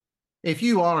If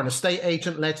you are an estate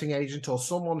agent, letting agent, or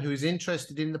someone who is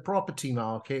interested in the property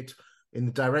market, in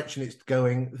the direction it's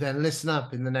going, then listen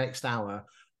up in the next hour,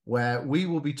 where we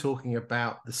will be talking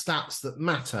about the stats that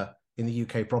matter in the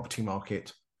UK property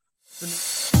market. The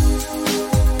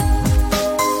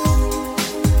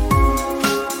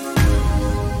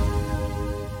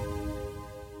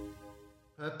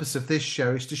purpose of this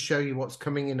show is to show you what's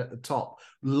coming in at the top,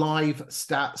 live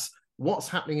stats, what's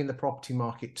happening in the property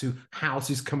market to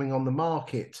houses coming on the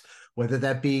market, whether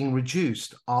they're being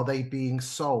reduced, are they being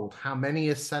sold, how many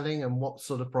are selling, and what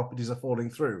sort of properties are falling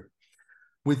through.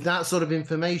 With that sort of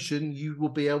information, you will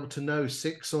be able to know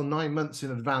 6 or 9 months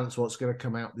in advance what's going to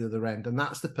come out the other end. And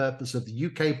that's the purpose of the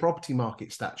UK Property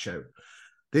Market Stat Show.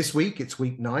 This week, it's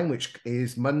week 9, which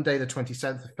is Monday, the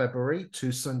 27th of February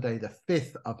to Sunday, the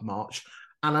 5th of March.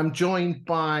 And I'm joined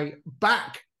by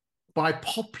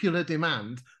popular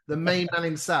demand, the main man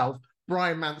himself,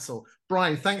 Brian Mansell.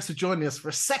 Brian, thanks for joining us for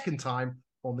a second time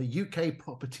on the UK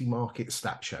Property Market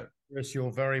Stat Show. Chris,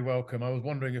 you're very welcome. I was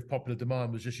wondering if popular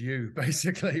demand was just you,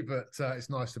 basically, but it's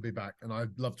nice to be back. And I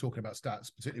love talking about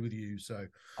stats, particularly with you. So,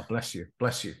 oh, bless you.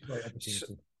 Bless you. Great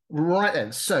opportunity. Right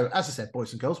then. So, as I said,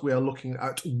 boys and girls, we are looking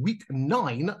at week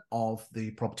 9 of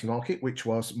the property market, which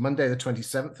was Monday, the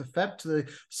 27th of Feb to the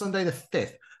Sunday, the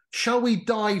 5th. Shall we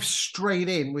dive straight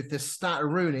in with the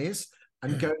Stataroonies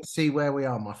and go and see where we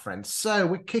are, my friends? So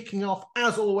we're kicking off,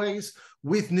 as always,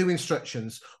 with new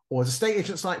instructions, or as estate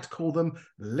agents like to call them,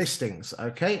 listings,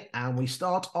 okay? And we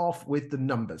start off with the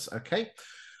numbers, okay?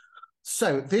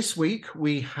 So this week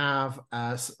we have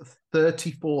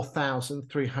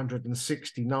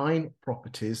 34,369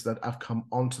 properties that have come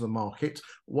onto the market.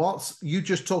 Whilst you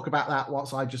just talk about that,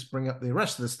 whilst I just bring up the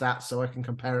rest of the stats so I can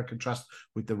compare and contrast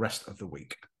with the rest of the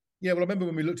week. Yeah, well, I remember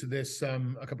when we looked at this a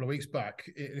couple of weeks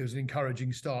back, it was an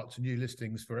encouraging start to new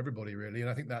listings for everybody, really. And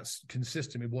I think that's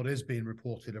consistent with what is being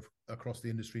reported across the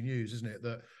industry news, isn't it?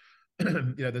 That,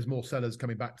 there's more sellers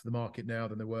coming back to the market now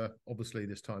than there were, obviously,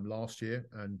 this time last year.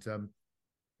 And,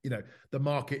 the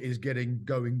market is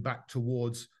going back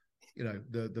towards,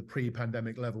 the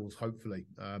pre-pandemic levels, hopefully.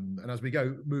 And as we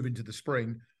move into the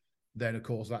spring, then, of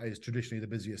course, that is traditionally the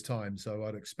busiest time. So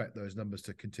I'd expect those numbers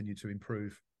to continue to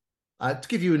improve. To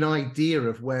give you an idea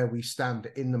of where we stand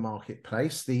in the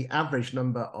marketplace, the average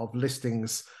number of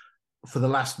listings for the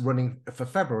last running for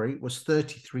February was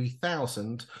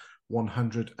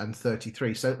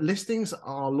 33,133. So listings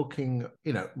are looking,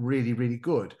 really, really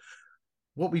good.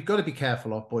 What we've got to be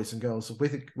careful of, boys and girls,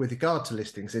 with regard to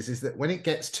listings is that when it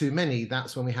gets too many,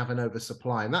 that's when we have an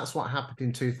oversupply. And that's what happened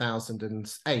in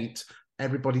 2008.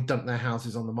 Everybody dumped their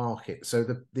houses on the market. So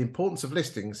the importance of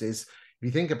listings is, if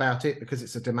you think about it, because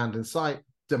it's a demand and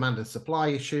supply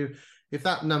issue, if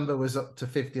that number was up to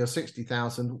 50 or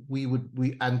 60,000,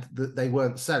 they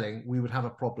weren't selling, we would have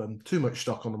a problem. Too much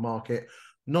stock on the market,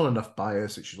 not enough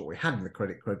buyers, which is what we had in the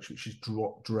credit crunch,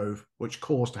 which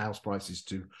caused house prices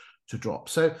to drop.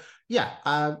 So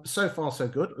yeah, so far so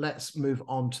good. Let's move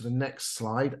on to the next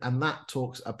slide, and that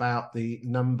talks about the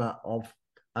number of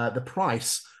the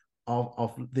price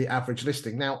of the average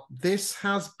listing. Now, this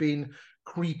has been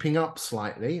creeping up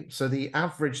slightly. So the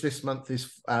average this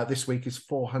week is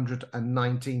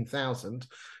 419,000.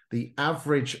 The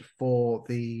average for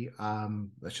the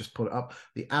let's just pull it up.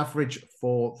 The average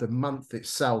for the month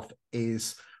itself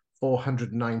is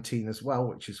 419 as well,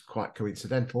 which is quite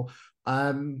coincidental.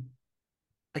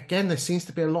 Again, there seems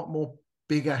to be a lot more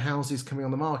bigger houses coming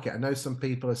on the market. I know some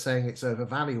people are saying it's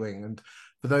overvaluing, and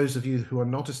for those of you who are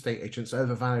not estate agents,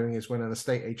 overvaluing is when an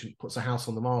estate agent puts a house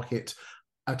on the market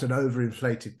at an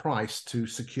overinflated price to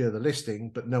secure the listing,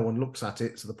 but no one looks at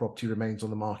it, so the property remains on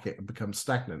the market and becomes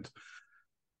stagnant.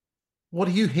 What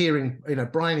are you hearing?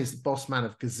 Brian is the boss man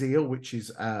of Gazelle, which is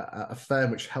a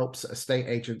firm which helps estate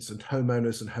agents and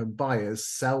homeowners and home buyers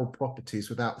sell properties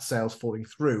without the sales falling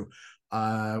through,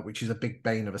 which is a big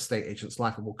bane of estate agents'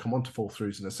 life, and we'll come on to fall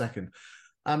throughs in a second.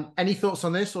 Any thoughts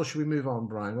on this, or should we move on,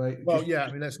 Brian?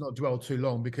 Let's not dwell too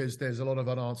long, because there's a lot of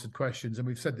unanswered questions, and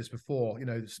we've said this before.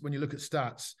 When you look at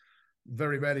stats,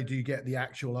 very rarely do you get the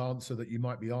actual answer that you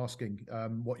might be asking.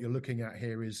 What you're looking at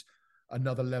here is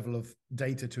another level of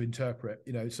data to interpret.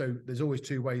 So there's always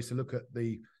two ways to look at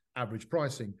the average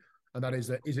pricing, and that is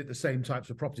it the same types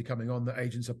of property coming on that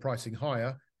agents are pricing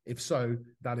higher? If so,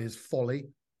 that is folly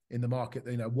in the market.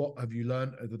 What have you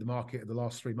learned over the market of the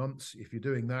last 3 months? If you're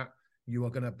doing that, you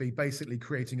are going to be basically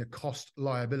creating a cost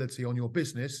liability on your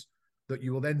business that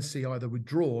you will then see either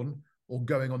withdrawn or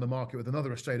going on the market with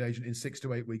another estate agent in 6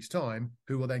 to 8 weeks' time,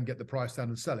 who will then get the price down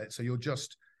and sell it. So you're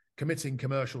just committing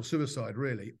commercial suicide,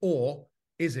 really. Or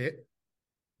is it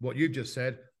what you've just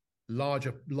said,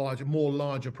 larger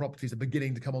properties are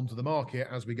beginning to come onto the market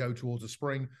as we go towards the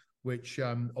spring, which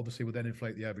obviously will then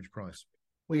inflate the average price.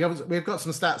 We've got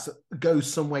some stats that go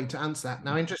some way to answer that.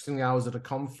 Now, interestingly, I was at a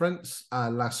conference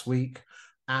last week,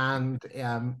 and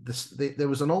there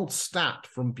was an old stat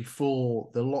from before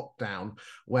the lockdown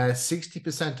where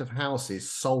 60% of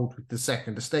houses sold with the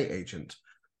second estate agent.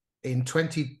 In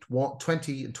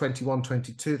 2020 and 21,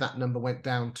 22, that number went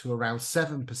down to around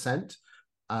 7%,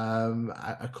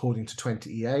 according to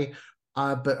 20EA.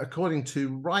 But according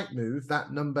to Rightmove,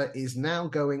 that number is now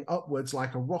going upwards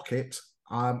like a rocket.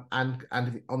 And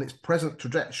on its present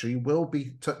trajectory, will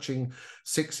be touching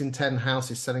 6 in 10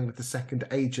 houses selling with the second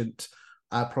agent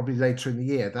probably later in the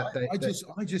year.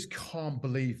 I just can't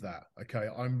believe that. Okay,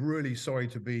 I'm really sorry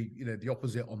to be the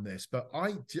opposite on this, but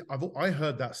I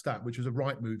heard that stat, which was a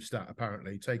Rightmove stat,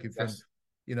 apparently taken from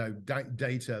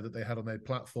data that they had on their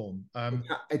platform.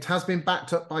 It has been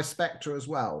backed up by Spectre as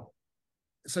well.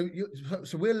 So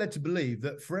we're led to believe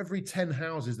that for every 10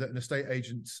 houses that estate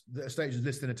agents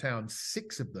list in a town,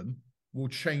 6 of them will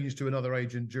change to another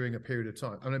agent during a period of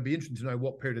time. And it'd be interesting to know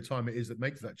what period of time it is that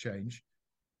makes that change.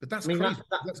 But that's crazy.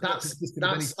 That's not consistent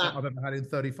with any stat I've ever had in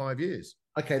 35 years.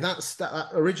 Okay, that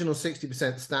original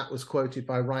 60% stat was quoted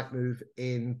by Rightmove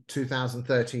in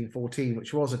 2013-14,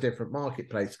 which was a different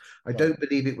marketplace. I don't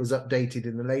believe it was updated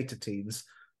in the later teams.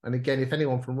 And again, if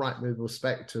anyone from Rightmove or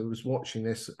Spectre who's watching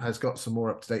this has got some more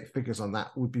up-to-date figures on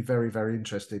that, would be very, very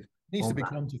interested. It needs to be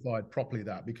quantified properly,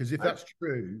 because if that's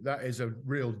true, that is a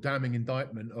real damning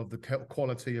indictment of the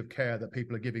quality of care that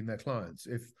people are giving their clients.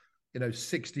 If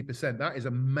 60%, that is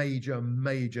a major,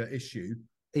 major issue.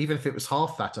 Even if it was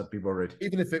half that, I'd be worried.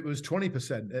 Even if it was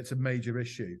 20%, it's a major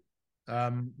issue.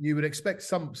 You would expect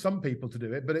some people to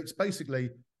do it, but it's basically,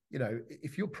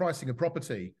 if you're pricing a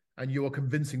property and you are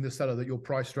convincing the seller that your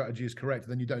price strategy is correct,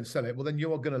 then you don't sell it, well, then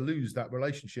you are going to lose that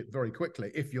relationship very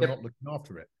quickly if you're not looking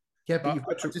after it. Yeah, but you've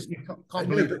got to, I just can't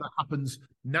believe that happens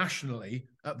nationally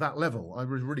at that level. I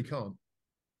really can't.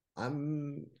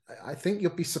 I think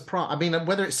you'll be surprised. I mean,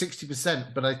 whether it's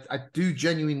 60%, but I do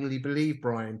genuinely believe,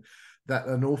 Brian, that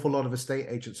an awful lot of estate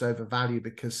agents overvalue,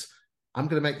 because I'm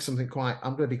going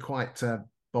to be quite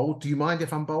bold. Do you mind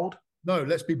if I'm bold? No,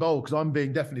 let's be bold, because I'm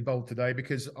being definitely bold today,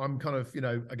 because I'm kind of,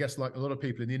 I guess like a lot of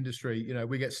people in the industry,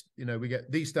 we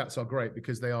get these stats are great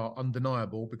because they are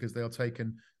undeniable, because they are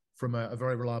taken from a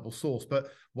very reliable source.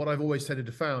 But what I've always tended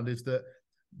to found is that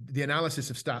the analysis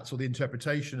of stats or the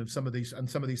interpretation of some of these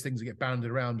things that get banded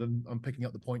around, and I'm picking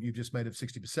up the point you've just made of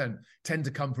 60%, tend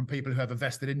to come from people who have a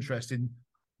vested interest in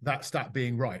that stat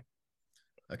being right.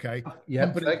 Okay.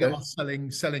 Companies that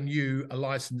are selling you a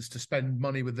license to spend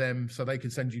money with them so they can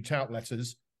send you tout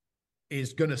letters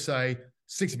is going to say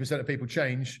 60% of people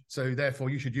change, so therefore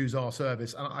you should use our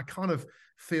service. And I kind of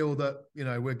feel that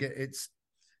it's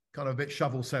kind of a bit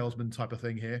shovel salesman type of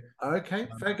thing here. Okay,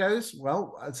 fair goes.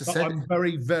 Well, as I said, I'm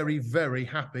very, very, very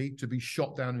happy to be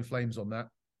shot down in flames on that.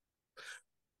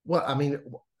 Well, I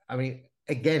mean,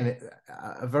 again,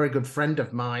 a very good friend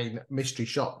of mine mystery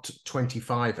shopped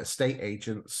 25 estate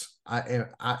agents,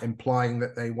 implying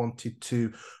that they wanted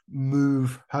to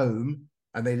move home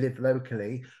and they live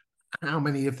locally. How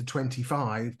many of the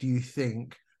 25 do you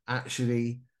think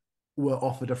actually were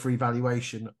offered a free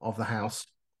valuation of the house?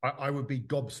 I would be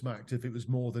gobsmacked if it was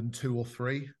more than 2 or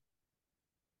 3.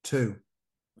 2.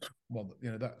 Well,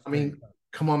 that. I mean,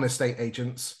 come on, estate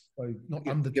agents. So not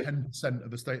under 10%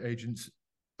 of estate agents.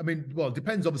 I mean, well, it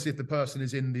depends obviously if the person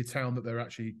is in the town that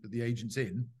the agent's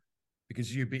in,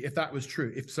 because if that was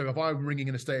true, if I'm ringing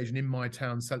an estate agent in my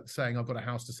town saying I've got a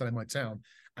house to sell in my town,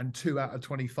 and 2 out of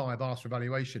 25 ask for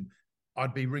valuation,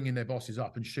 I'd be ringing their bosses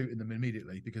up and shooting them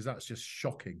immediately, because that's just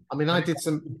shocking. I mean,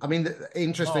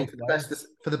 interesting,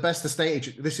 for the best estate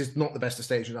agent, this is not the best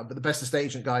estate agent, but the best estate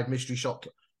agent guide mystery shopped,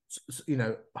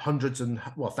 hundreds and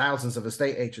thousands of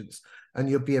estate agents, and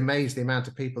you'd be amazed the amount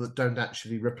of people that don't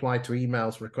actually reply to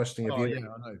emails requesting a viewing. Yeah,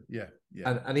 I know.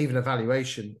 Yeah. And even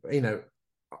evaluation,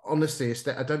 honestly,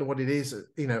 I don't know what it is,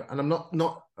 and I'm not,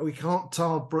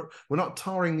 we're not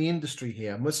tarring the industry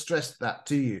here. I must stress that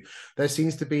to you. There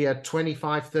seems to be a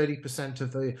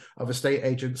 25-30% of estate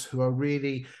agents who are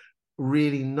really,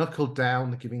 really knuckled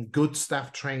down, giving good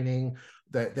staff training.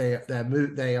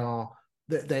 They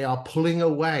are pulling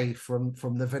away from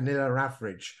the vanilla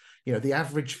average. The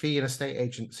average fee in a state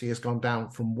agency has gone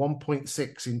down from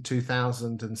 1.6 in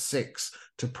 2006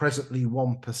 to presently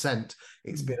 1%.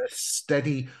 It's been a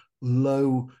steady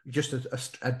low, just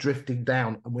a drifting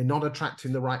down, and we're not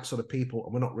attracting the right sort of people,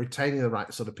 and we're not retaining the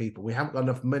right sort of people. We haven't got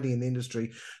enough money in the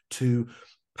industry to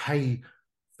pay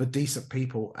for decent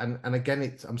people. And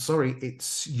again, I'm sorry,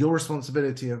 it's your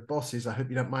responsibility of bosses. I hope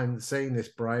you don't mind saying this,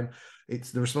 Brian.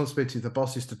 It's the responsibility of the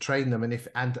bosses to train them and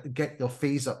get your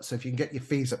fees up. So if you can get your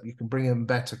fees up, you can bring in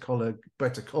better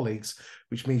colleagues,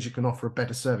 which means you can offer a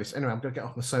better service. Anyway, I'm going to get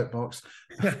off my soapbox.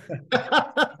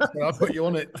 I'll put you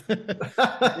on it.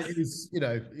 It is,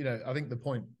 I think the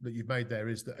point that you've made there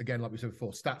is that, again, like we said before,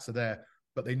 stats are there,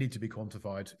 but they need to be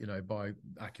quantified, by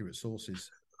accurate sources.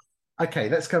 Okay,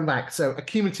 let's come back. So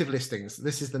accumulative listings.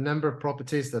 This is the number of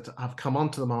properties that have come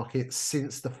onto the market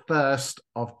since the 1st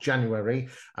of January.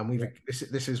 And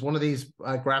this is one of these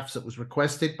graphs that was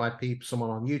requested by someone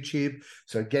on YouTube.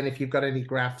 So again, if you've got any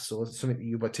graphs or something that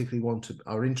you particularly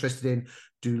are interested in,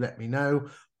 do let me know.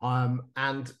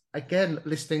 And again,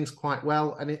 listings quite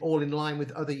well and all in line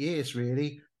with other years,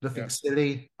 really. Nothing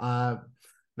silly.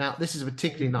 Now, this is a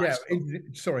particularly nice. Yeah,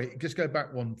 sorry, just go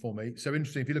back one for me. So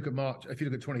interesting, if you look at March, if you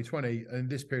look at 2020, and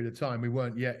this period of time, we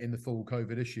weren't yet in the full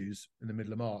COVID issues in the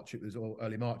middle of March. It was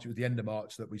early March. It was the end of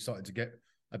March that we started to get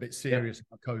a bit serious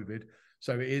about COVID.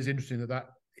 So it is interesting that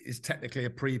is technically a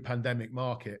pre-pandemic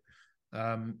market.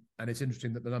 And it's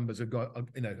interesting that the numbers have got,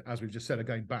 as we've just said, are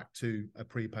going back to a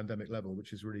pre-pandemic level,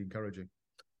 which is really encouraging.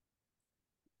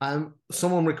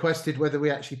 Someone requested whether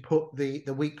we actually put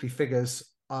the weekly figures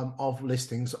of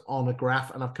listings on a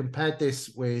graph, and I've compared this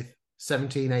with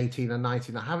 17, 18 and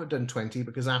 19. I haven't done 20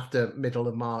 because after middle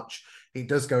of March it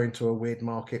does go into a weird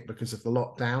market because of the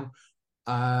lockdown,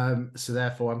 so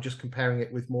therefore I'm just comparing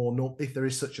it with more if there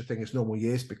is such a thing as normal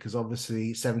years, because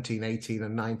obviously 17, 18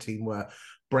 and 19 were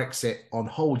Brexit on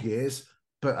hold years,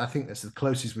 but I think that's the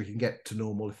closest we can get to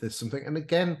normal if there's something. And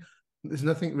again, there's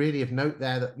nothing really of note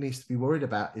there that needs to be worried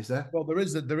about, is there? Well, there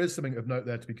is something of note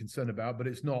there to be concerned about, but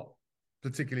it's not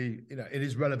particularly, it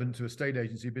is relevant to estate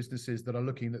agency businesses that are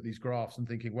looking at these graphs and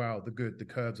thinking, wow, the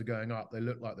curves are going up. They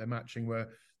look like they're matching where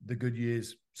the good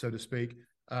years, so to speak.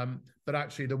 But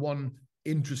actually the one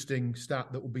interesting stat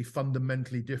that will be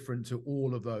fundamentally different to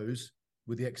all of those,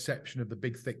 with the exception of the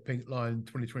big, thick pink line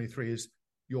 2023, is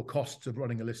your costs of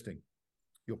running a listing,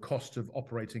 your cost of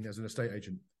operating as an estate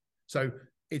agent. So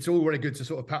it's all very good to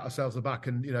sort of pat ourselves on the back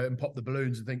and, and pop the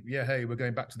balloons and think, yeah, hey, we're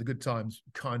going back to the good times,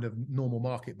 kind of normal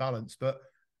market balance. But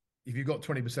if you've got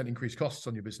 20% increased costs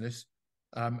on your business,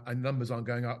 and numbers aren't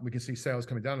going up, we can see sales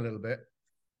coming down a little bit,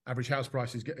 average house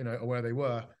prices are where they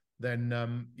were, then,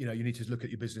 you need to look at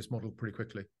your business model pretty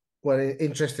quickly. Well,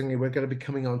 interestingly, we're going to be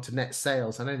coming on to net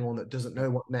sales, and anyone that doesn't know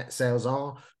what net sales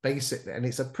are, basically, and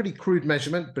it's a pretty crude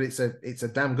measurement, but it's a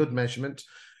damn good measurement.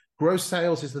 Gross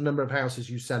sales is the number of houses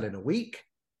you sell in a week.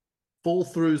 Fall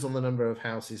throughs on the number of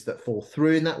houses that fall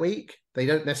through in that week. They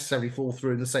don't necessarily fall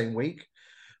through in the same week.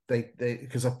 They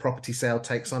because a property sale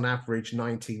takes on average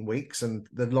 19 weeks, and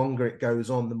the longer it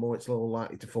goes on, the more it's more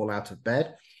likely to fall out of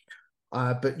bed.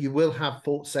 But you will have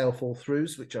sale fall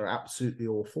throughs, which are absolutely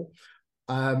awful.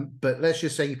 But let's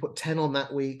just say you put 10 on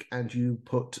that week, and you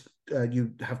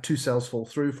have 2 sales fall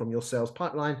through from your sales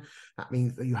pipeline. That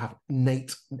means that you have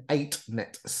 8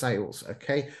 net sales.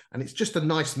 Okay, and it's just a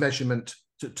nice measurement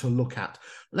to look at.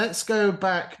 Let's go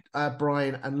back,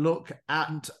 Brian, and look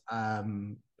at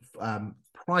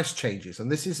price changes.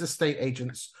 And this is estate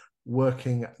agents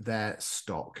working their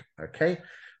stock. Okay,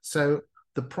 so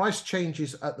the price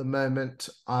changes at the moment,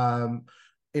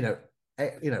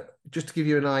 just to give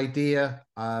you an idea,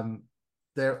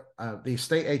 the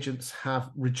estate agents have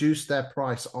reduced their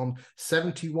price on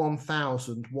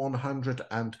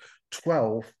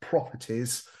 71,112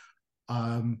 properties.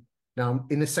 Now,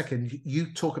 in a second,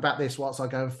 you talk about this whilst I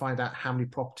go and find out how many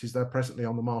properties there are presently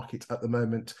on the market at the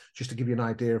moment, just to give you an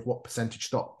idea of what percentage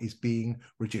stock is being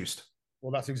reduced.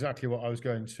 Well, that's exactly what I was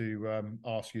going to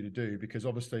ask you to do, because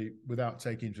obviously, without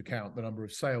taking into account the number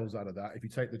of sales out of that, if you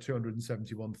take the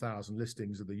 271,000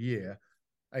 listings of the year,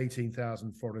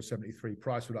 18,473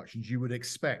 price reductions, you would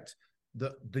expect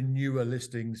that the newer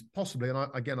listings, possibly, and I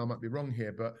might be wrong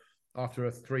here, but after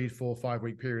a 3, 4, 5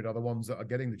 week period, are the ones that are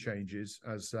getting the changes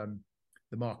as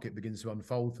the market begins to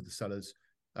unfold for the sellers.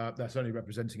 That's only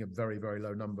representing a very, very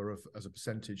low number as a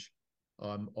percentage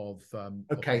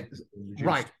okay,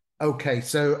 right. Okay,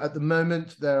 so at the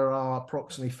moment, there are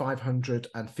approximately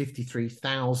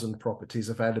 553,000 properties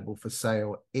available for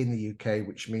sale in the UK,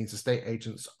 which means estate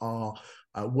agents are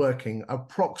working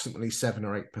approximately 7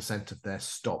 or 8% of their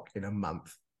stock in a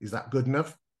month. Is that good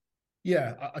enough?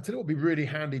 Yeah, I tell you what would be really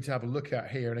handy to have a look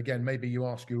at here. And again, maybe you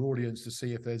ask your audience to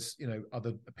see if there's,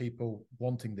 other people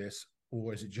wanting this,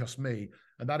 or is it just me?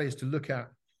 And that is to look at,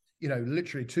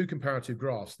 literally 2 comparative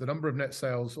graphs, the number of net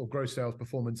sales or gross sales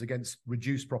performance against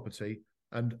reduced property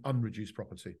and unreduced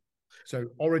property. So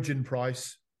origin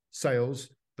price sales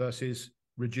versus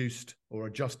reduced or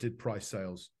adjusted price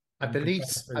sales? I believe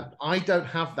I don't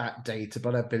have that data,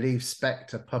 but I believe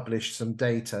Spectre published some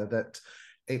data that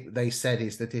they said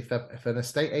is that if an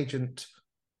estate agent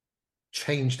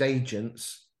changed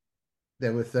agents, they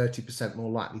were 30%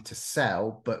 more likely to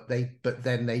sell, but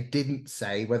then they didn't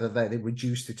say whether they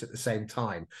reduced it at the same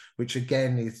time, which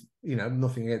again is,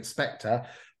 nothing against Spectre,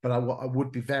 but what I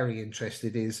would be very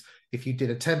interested is if you did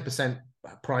a 10%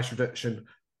 price reduction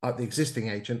at the existing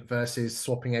agent versus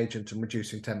swapping agent and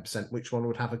reducing 10%, which one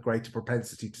would have a greater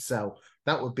propensity to sell?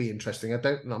 That would be interesting.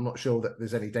 I'm not sure that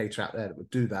there's any data out there that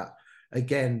would do that.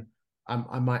 Again,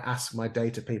 I might ask my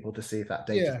data people to see if that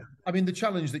data. Yeah, I mean, the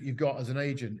challenge that you've got as an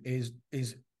agent is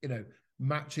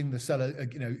matching the seller,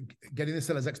 getting the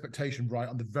seller's expectation right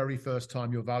on the very first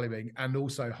time you're valuing, and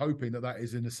also hoping that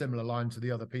is in a similar line to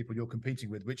the other people you're competing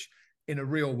with, which in a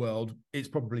real world it's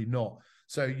probably not.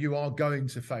 So you are going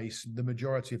to face the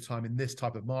majority of time in this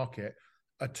type of market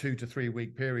a 2 to 3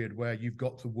 week period where you've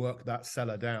got to work that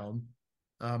seller down.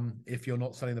 If you're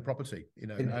not selling the property,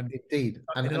 indeed.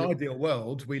 In an ideal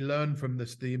world, we learn from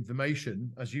the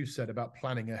information, as you said, about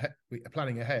planning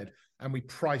ahead, and we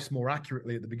price more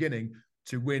accurately at the beginning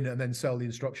to win and then sell the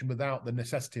instruction without the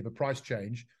necessity of a price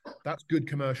change. That's good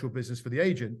commercial business for the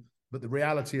agent, but the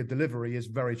reality of delivery is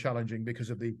very challenging because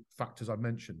of the factors I've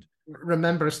mentioned.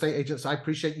 Remember, estate agents, I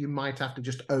appreciate you might have to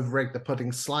just over-egg the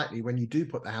pudding slightly when you do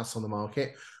put the house on the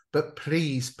market, but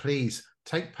please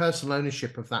take personal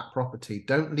ownership of that property.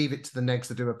 Don't leave it to the negs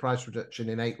to do a price reduction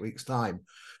in 8 weeks' time.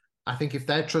 I think if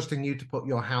they're trusting you to put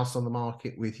your house on the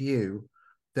market with you,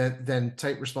 then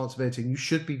take responsibility. And you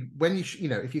should be, if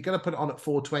you're going to put it on at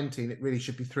 420 and it really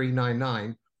should be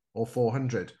 399 or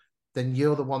 400, then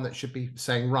you're the one that should be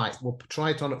saying, right, we'll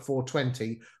try it on at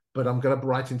 420, but I'm going to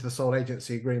write into the sole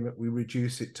agency agreement, we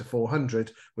reduce it to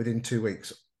 400 within 2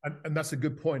 weeks. And that's a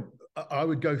good point. I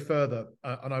would go further,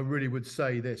 and I really would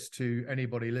say this to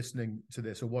anybody listening to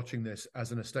this or watching this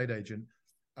as an estate agent.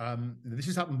 This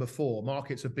has happened before.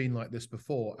 Markets have been like this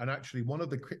before. And actually,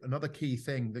 another key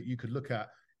thing that you could look at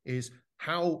is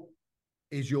how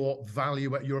is your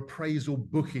your appraisal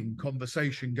booking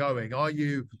conversation going? Are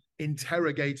you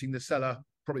interrogating the seller,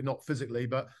 probably not physically,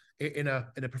 but in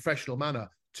a professional manner,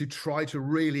 to try to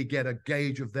really get a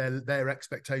gauge of their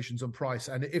expectations on price?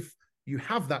 And if you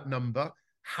have that number,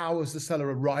 how has the seller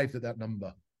arrived at that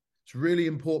number? It's really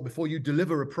important before you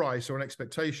deliver a price or an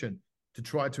expectation to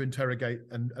try to interrogate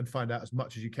and find out as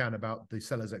much as you can about the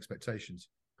seller's expectations.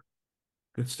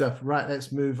 Good stuff. Right,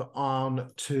 let's move on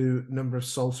to number of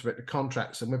sold subject to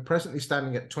contracts. And we're presently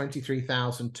standing at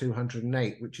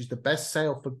 23,208, which is the best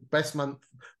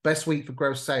week for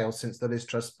gross sales since the Liz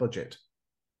Truss budget.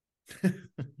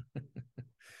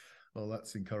 Well,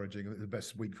 that's encouraging. The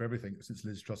best week for everything since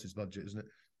Liz Truss's budget, isn't it?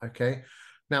 Okay.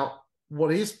 Now,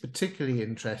 what is particularly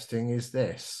interesting is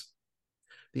this.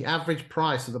 The average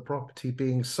price of the property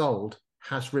being sold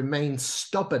has remained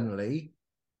stubbornly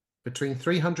between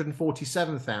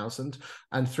 347,000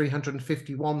 and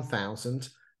 351,000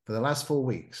 for the last 4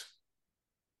 weeks.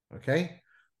 Okay.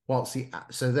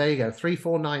 So there you go,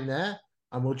 349 there.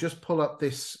 And we'll just pull up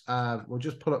this, we'll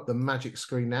just pull up the magic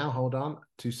screen now. Hold on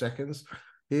 2 seconds.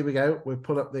 Here we go. We'll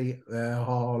pull up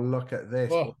oh, look at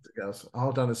this. Oh. Girls.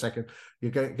 Hold on a second.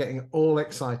 You're getting all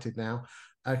excited now.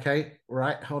 Okay,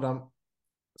 right, hold on.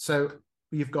 So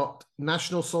you've got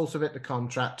National Sole Subject to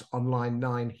Contract on line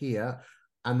 9 here.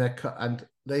 And and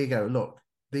there you go. Look,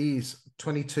 these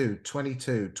 22,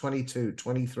 22, 22,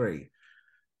 23.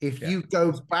 If you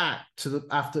go back to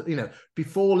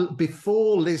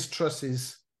before Liz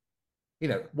Truss's,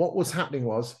 what was happening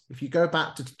was, if you go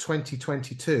back to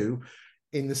 2022,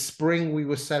 in the spring, we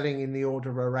were selling in the order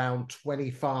of around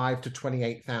 25 to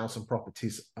 28,000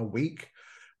 properties a week.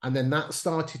 And then that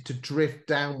started to drift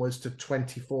downwards to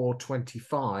 24,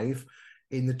 25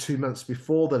 in the 2 months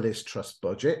before the Liz Truss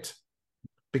budget,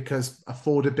 because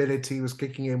affordability was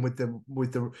kicking in with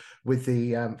the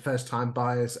first-time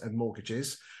buyers and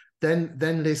mortgages. Then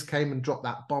Liz came and dropped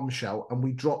that bombshell, and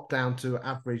we dropped down to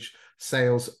average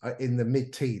sales in the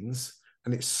mid-teens,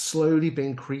 and it's slowly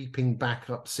been creeping back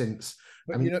up since.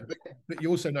 But, but you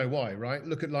also know why, right?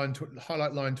 Look at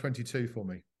highlight line 22 for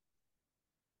me.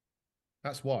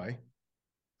 That's why.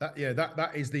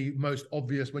 That is the most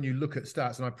obvious when you look at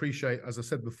stats. And I appreciate, as I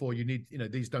said before, you need,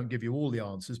 these don't give you all the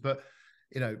answers, but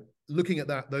looking at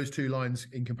those two lines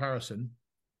in comparison,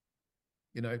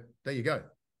 there you go.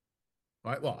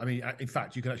 Right. Well, I mean, in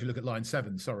fact, you can actually look at line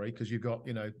 7, because you've got,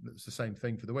 it's the same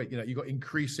thing for the week. You've got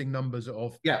increasing numbers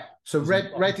of. Yeah. So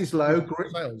red is low.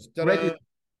 Sales. Red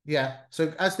Yeah.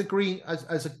 So as the green,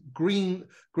 as a green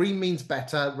means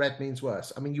better, red means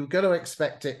worse. I mean, you're going to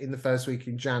expect it in the first week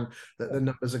in Jan that the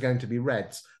numbers are going to be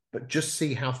reds, but just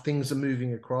see how things are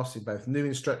moving across in both new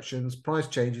instructions, price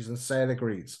changes, and sale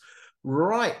agreeds.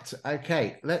 Right.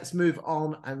 Okay. Let's move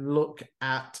on and look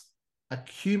at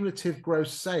accumulative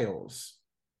gross sales.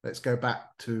 Let's go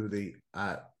back to the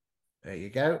there you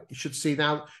go. You should see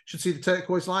now, should see the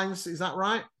turquoise lines. Is that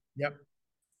right? Yep.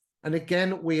 And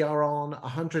again, we are on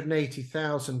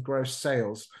 180,000 gross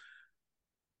sales.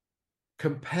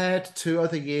 Compared to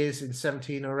other years in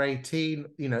 17 or 18,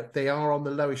 you know, they are on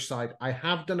the lowish side. I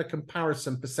have done a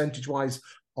comparison percentage-wise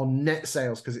on net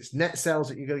sales because it's net sales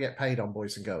that you're going to get paid on,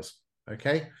 boys and girls.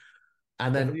 Okay.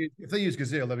 And then if they use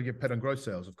Gazelle, they will get paid on gross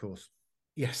sales, of course.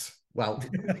 yes. Well,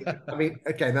 I mean,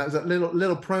 again, that was a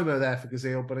little promo there for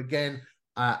Gazelle, but again,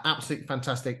 absolutely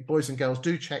fantastic. Boys and girls,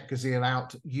 do check Gazelle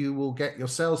out. You will get your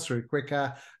sales through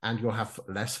quicker and you'll have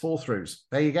less fall throughs.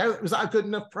 There you go. Was that a good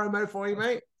enough promo for you,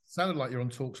 mate? Sounded like you're on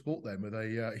Talk Sport then with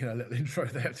a little intro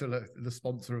there to the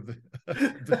sponsor of the.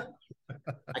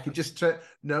 I can just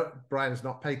no, Brian is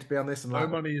not paid to be on this. And no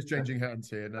money is changing hands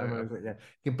here. No, yeah.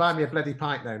 You can buy me a bloody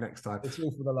pint now next time. It's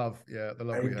all for the love. Yeah, the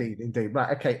love. Indeed.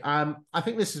 Right. Okay. I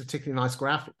think this is a particularly nice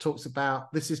graph. It talks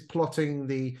about this is plotting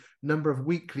the number of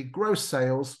weekly gross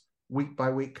sales week by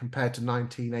week compared to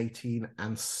 19, 18,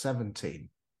 and 17.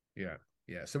 Yeah.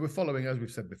 Yeah. So we're following, as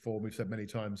we've said before, we've said many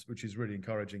times, which is really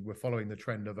encouraging. We're following the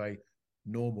trend of a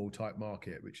normal type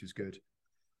market, which is good,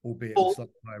 albeit slightly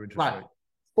higher interest rate.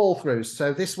 Fall throughs.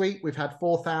 So this week we've had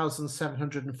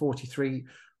 4,743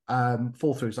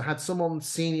 fall throughs. I had someone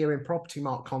senior in Property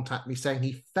Mark contact me saying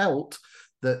he felt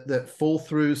that fall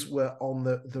throughs were on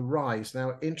the rise.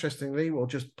 Now, interestingly, I'll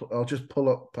just pull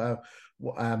up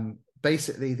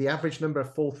basically the average number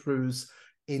of fall throughs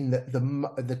in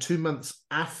the 2 months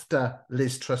after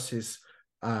Liz Truss's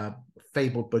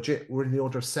fabled budget were in the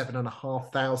order of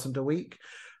 7,500 a week,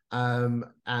 and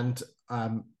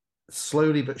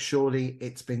slowly but surely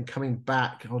it's been coming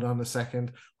back. Hold on a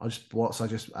second. I just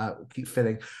keep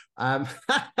filling.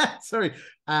 Sorry.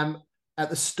 At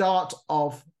the start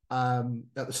of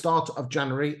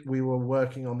January, we were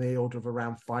working on the order of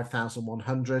around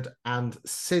 5,100, and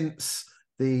since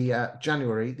the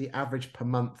January, the average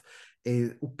per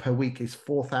week is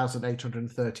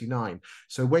 4,839.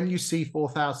 So when you see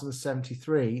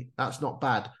 4,073, that's not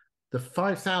bad. The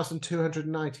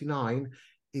 5,299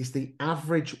 is the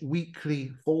average weekly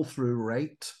fall through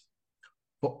rate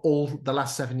for all the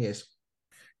last 7 years.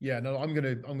 Yeah, no, I'm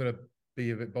gonna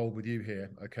be a bit bold with you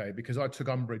here, okay? Because I took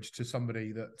umbrage to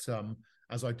somebody that,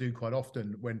 as I do quite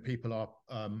often, when people are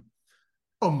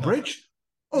umbrage.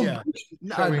 Yeah,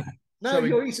 no,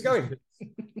 you're easygoing.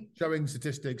 Showing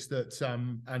statistics that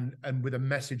and with a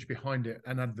message behind it,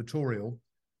 an advertorial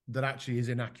that actually is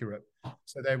inaccurate.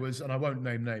 So there was, and I won't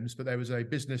name names, but there was a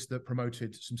business that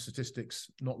promoted some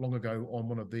statistics not long ago on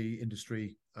one of the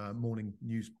industry morning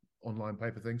news online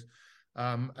paper things,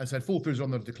 and said fall throughs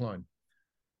on the decline.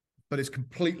 But it's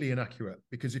completely inaccurate,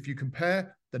 because if you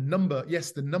compare the number,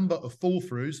 yes, the number of fall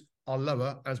throughs are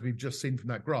lower, as we've just seen from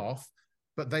that graph,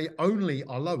 but they only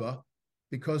are lower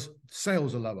because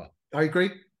sales are lower. I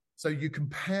agree. So you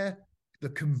compare the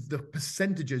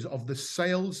percentages of the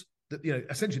sales that,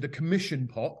 essentially the commission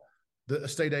pot that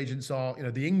estate agents are,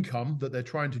 the income that they're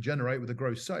trying to generate with a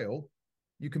gross sale,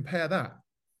 you compare that.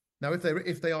 Now,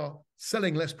 if they are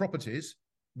selling less properties,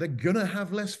 they're gonna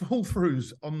have less fall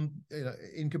throughs on,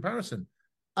 in comparison.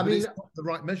 I mean, it's not the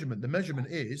right measurement. The measurement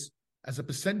is as a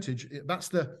percentage. That's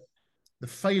the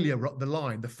failure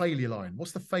line.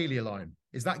 What's the failure line?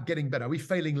 Is that getting better? Are we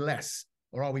failing less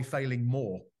or are we failing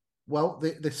more? Well,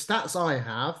 the stats I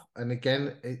have, and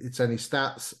again, it's only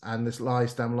stats, and this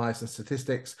lies down licensed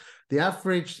statistics. The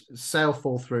average sale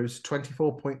fall through is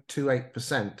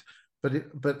 24.28%,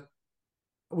 but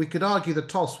we could argue the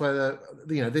toss whether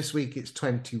this week it's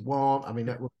 21. I mean,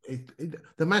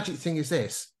 the magic thing is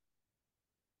this: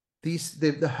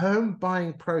 the home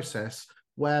buying process,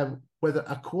 whether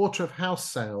a quarter of house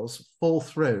sales fall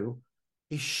through,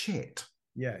 is shit.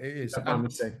 Yeah, it is.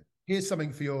 Here's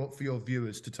something for your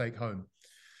viewers to take home.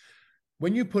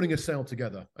 When you're putting a sale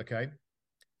together, okay,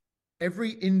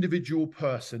 every individual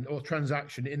person or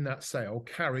transaction in that sale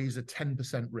carries a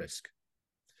 10% risk.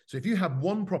 So if you have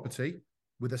one property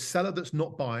with a seller that's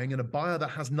not buying and a buyer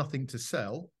that has nothing to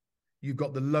sell, you've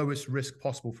got the lowest risk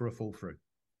possible for a fall through.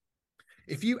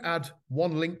 If you add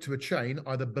one link to a chain,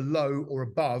 either below or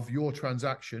above your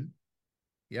transaction,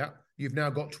 you've now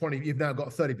got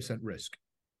 30% risk.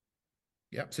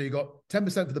 Yeah, so you got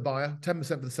 10% for the buyer, 10%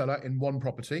 for the seller in one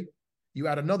property. You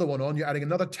add another one on, you're adding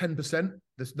another 10%,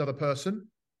 this another person.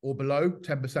 or below,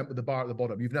 10% with the buyer at the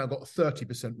bottom. You've now got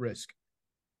 30% risk.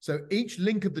 So each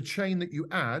link of the chain that you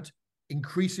add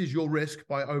increases your risk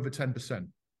by over 10%.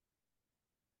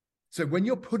 So when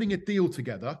you're putting a deal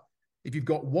together, if you've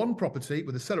got one property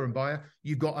with a seller and buyer,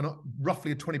 you've got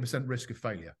roughly a 20% risk of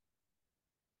failure.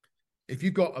 If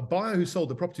you've got a buyer who sold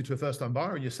the property to a first-time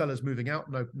buyer and your seller's moving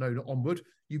out, no onward,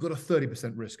 you've got a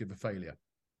 30% risk of a failure.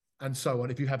 And so on.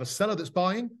 If you have a seller that's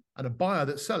buying and a buyer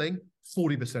that's selling,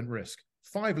 40% risk.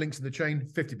 5 links in the chain,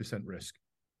 50% risk.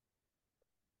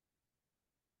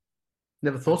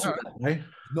 Never thought of it that way.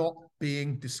 Not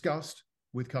being discussed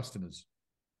with customers.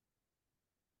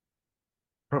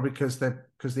 Probably because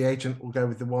the agent will go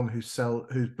with the one who's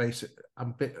basic.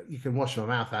 You can wash my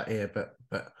mouth out here, but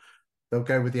they'll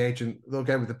go with the agent. They'll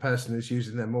go with the person who's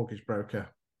using their mortgage broker.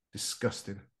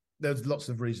 Disgusting. There's lots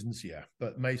of reasons, yeah,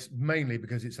 but mainly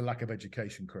because it's a lack of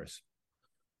education, Chris.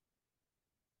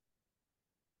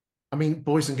 I mean,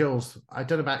 boys and girls, I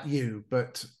don't know about you,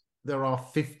 but there are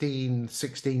 15,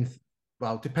 16,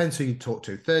 well, depends who you talk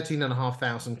to,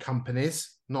 13,500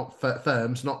 companies, not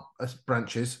firms, not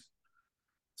branches.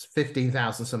 It's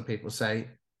 15,000, some people say.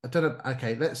 I don't know.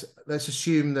 Okay, let's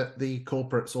assume that the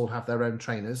corporates all have their own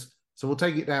trainers. So we'll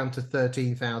take it down to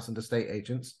 13,000 estate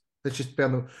agents. Let's just be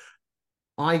on the...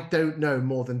 I don't know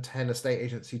more than 10 estate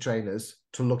agency trainers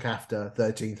to look after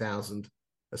 13,000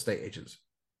 estate agents.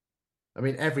 I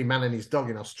mean, every man and his dog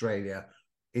in Australia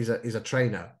is a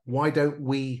trainer. Why don't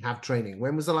we have training?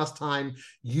 When was the last time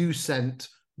you sent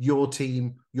your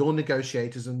team, your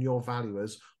negotiators and your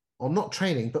valuers on not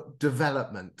training, but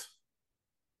development?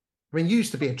 I mean, you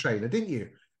used to be a trainer, didn't you?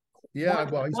 Yeah.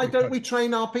 Why don't we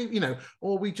train our people, you know,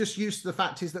 or we just used to the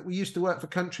fact is that we used to work for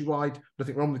Countrywide.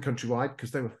 Nothing wrong with Countrywide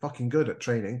because they were fucking good at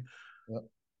training. Yep.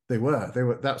 They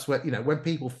were. That's where, you know, when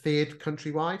people feared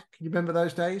Countrywide. Can you remember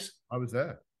those days? I was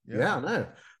there. Yeah, I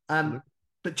know.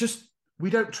 But just, we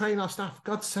don't train our staff.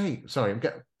 God's sake. Sorry, I'm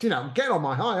getting on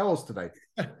my high horse today.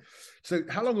 So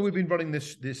how long have we been running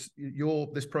this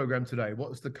program today?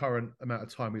 What's the current amount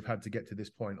of time we've had to get to this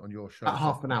point on your show? About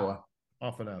half an hour.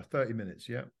 Half an hour, 30 minutes,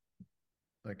 yeah.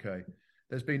 Okay.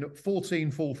 There's been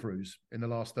 14 fall-throughs in the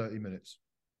last 30 minutes.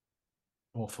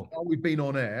 Awful. While we've been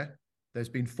on air, there's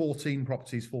been 14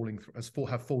 properties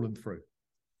have fallen through.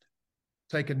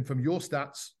 Taken from your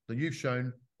stats that you've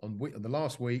shown on the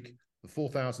last week, the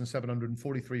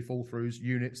 4,743 fall-throughs,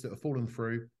 units that have fallen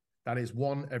through, that is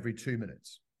 1 every 2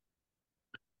 minutes.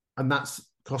 And that's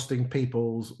costing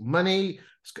people's money.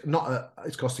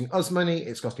 It's costing us money.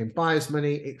 It's costing buyers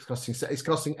money. It's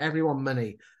costing everyone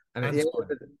money. And at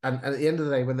the end of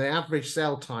the day, when the average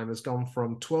sale time has gone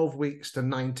from 12 weeks to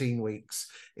 19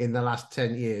 weeks in the last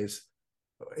 10 years,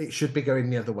 it should be going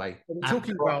the other way. We're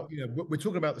talking about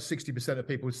the 60% of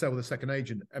people who sell with a second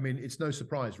agent. I mean, it's no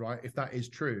surprise, right, if that is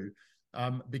true,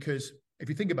 because if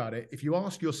you think about it, if you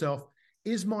ask yourself,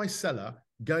 is my seller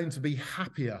going to be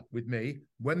happier with me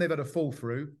when they've had a fall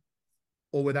through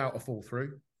or without a fall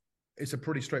through? It's a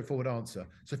pretty straightforward answer.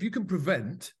 So if you can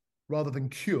prevent rather than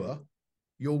cure,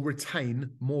 you'll retain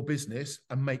more business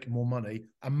and make more money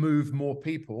and move more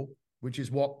people, which is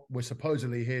what we're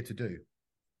supposedly here to do.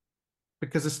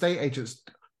 Because estate agents,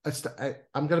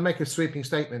 I'm going to make a sweeping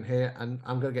statement here and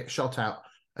I'm going to get shot out.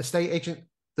 Estate agent,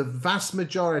 the vast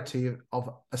majority of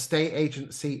estate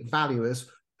agency valuers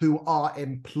who are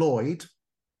employed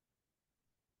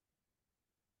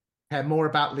care more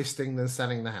about listing than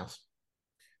selling the house.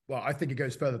 Well, I think it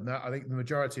goes further than that. I think the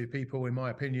majority of people, in my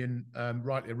opinion,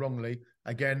 rightly or wrongly,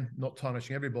 again, not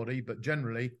tarnishing everybody, but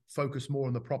generally focus more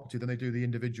on the property than they do the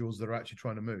individuals that are actually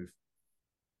trying to move.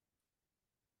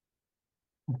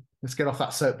 Let's get off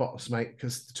that soapbox, mate,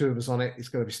 because the two of us on it, it's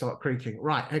going to start creaking.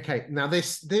 Right, okay. Now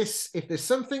this, if there's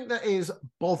something that is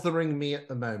bothering me at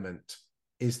the moment,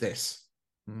 is this.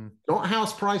 Not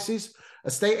house prices.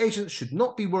 Estate agents should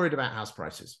not be worried about house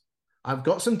prices. I've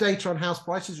got some data on house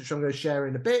prices, which I'm going to share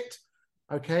in a bit,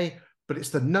 okay? But it's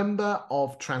the number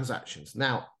of transactions.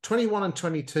 Now, 21 and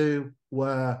 22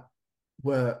 were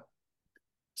not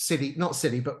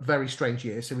silly, but very strange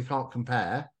years, so we can't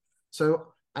compare. So,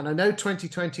 and I know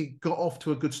 2020 got off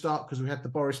to a good start because we had the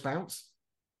Boris bounce.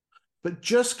 But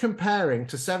just comparing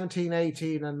to 17,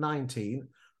 18, and 19,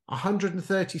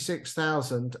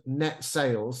 136,000 net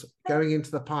sales going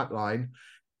into the pipeline.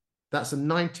 That's a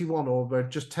 91, or we're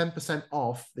just 10%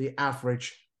 off the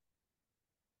average.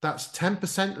 That's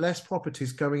 10% less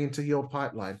properties going into your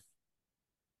pipeline.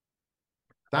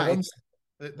 That's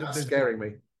scaring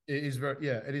me. It is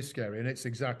it is scary. And it's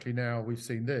exactly now we've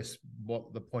seen this.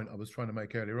 What the point I was trying to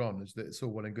make earlier on is that it's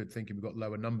all well and good thinking we've got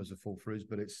lower numbers of fall throughs,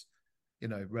 but it's,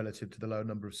 relative to the lower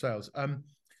number of sales.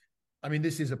 I mean,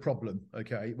 this is a problem.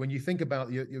 Okay, when you think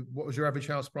about what was your average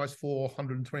house price?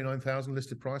 429,000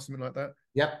 listed price, something like that.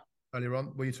 Yep. Earlier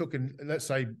on, well, you're talking, let's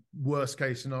say, worst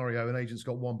case scenario, an agent's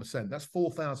got 1%. That's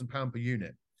 £4,000 per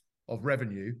unit of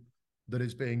revenue that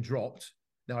is being dropped.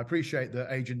 Now, I appreciate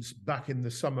that agents back in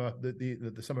the summer,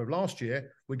 the summer of last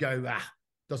year, would go,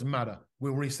 doesn't matter.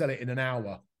 We'll resell it in an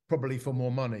hour, probably for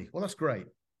more money. Well, that's great,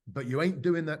 but you ain't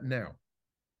doing that now.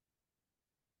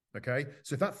 Okay,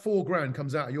 so if that £4,000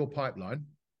 comes out of your pipeline,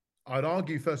 I'd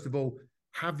argue, first of all,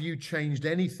 have you changed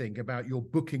anything about your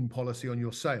booking policy on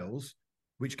your sales,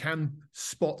 which can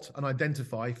spot and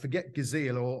identify, forget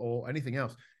Gazelle or anything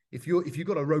else. If you've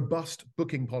got a robust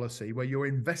booking policy where you're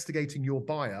investigating your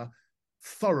buyer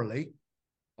thoroughly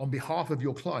on behalf of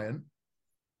your client.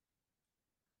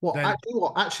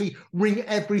 Actually ring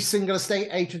every single estate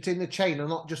agent in the chain and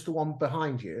not just the one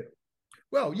behind you?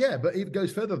 Well, yeah, but it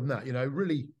goes further than that,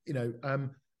 really,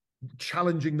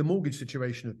 challenging the mortgage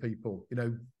situation of people,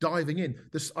 diving in.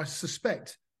 I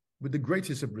suspect, with the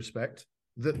greatest of respect,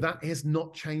 that has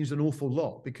not changed an awful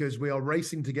lot, because we are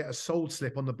racing to get a sold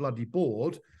slip on the bloody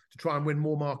board to try and win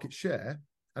more market share.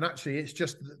 And actually, it's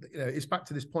just, it's back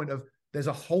to this point of there's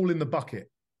a hole in the bucket,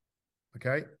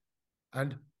 okay?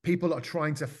 And people are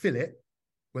trying to fill it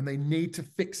when they need to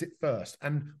fix it first.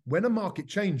 And when a market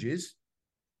changes,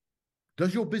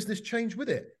 does your business change with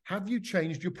it? Have you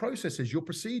changed your processes, your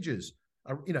procedures?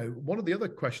 One of the other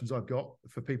questions I've got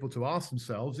for people to ask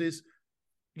themselves is,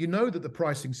 that the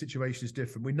pricing situation is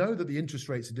different. We know that the interest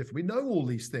rates are different. We know all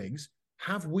these things.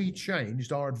 Have we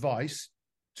changed our advice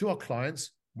to our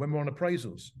clients when we're on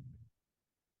appraisals?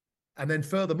 And then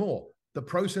furthermore, the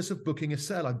process of booking a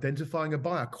sale, identifying a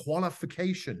buyer,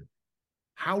 qualification.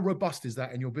 How robust is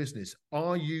that in your business?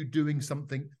 Are you doing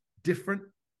something different,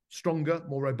 stronger,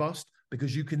 more robust?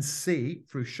 Because you can see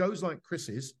through shows like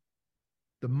Chris's,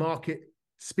 the market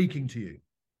speaking to you.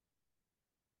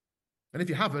 And if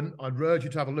you haven't, I'd urge you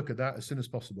to have a look at that as soon as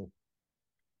possible.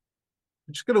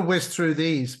 I'm just going to whiz through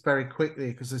these very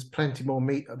quickly because there's plenty more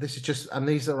meat. And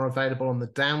these are available on the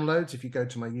downloads. If you go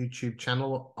to my YouTube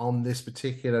channel on this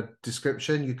particular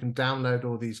description, you can download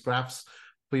all these graphs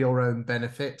for your own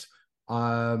benefit.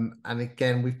 And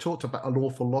again, we've talked about an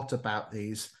awful lot about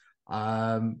these,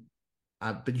 but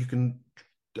you can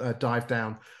dive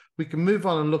down. We can move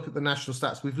on and look at the national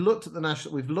stats. We've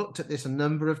looked at this a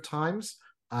number of times.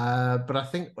 But I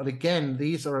think, again,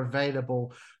 these are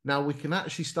available. Now we can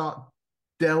actually start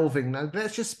delving. Now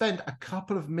let's just spend a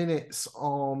couple of minutes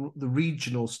on the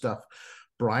regional stuff,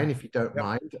 Brian, if you don't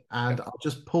mind. And I'll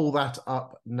just pull that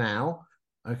up now.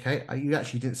 Okay. You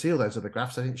actually didn't see all those other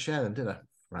graphs. I didn't share them, did I?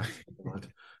 Right.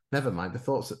 Never mind.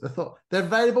 They're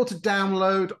available to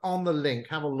download on the link.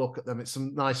 Have a look at them. It's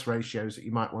some nice ratios that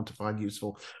you might want to find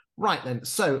useful. Right then,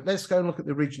 so let's go and look at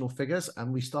the regional figures,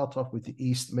 and we start off with the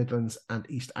East Midlands and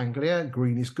East Anglia.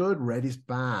 Green is good, red is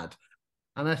bad.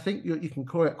 And I think you can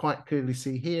quite clearly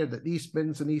see here that the East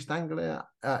Midlands and East Anglia,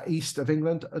 east of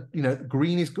England,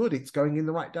 green is good. It's going in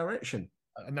the right direction.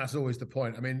 And that's always the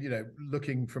point. I mean,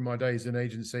 looking from my days in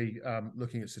agency,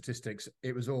 looking at statistics,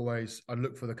 it was always, I'd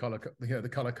look for the color, the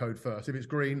color code first. If it's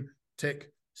green,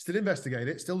 tick, still investigate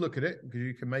it, still look at it, because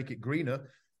you can make it greener,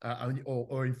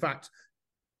 or in fact,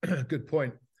 good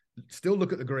point. Still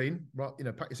look at the green, right?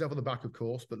 Pat yourself on the back, of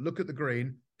course, but look at the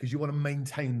green because you want to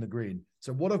maintain the green.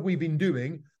 So what have we been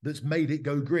doing that's made it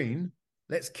go green?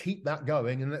 Let's keep that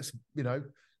going, and let's,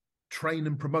 train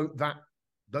and promote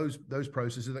those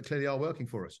processes that clearly are working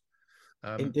for us.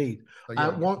 Indeed.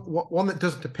 One that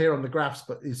doesn't appear on the graphs,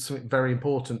 but is something very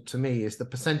important to me, is the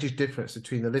percentage difference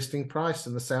between the listing price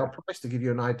and the sale price, to give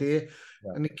you an idea.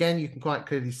 Yeah. And again, you can quite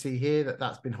clearly see here that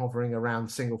that's been hovering around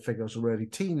single figures or early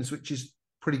teens, which is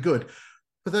pretty good.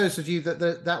 For those of you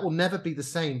that will never be the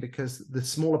same, because the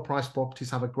smaller price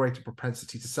properties have a greater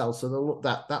propensity to sell. So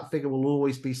that figure will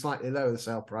always be slightly lower, the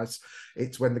sale price.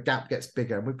 It's when the gap gets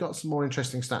bigger. And we've got some more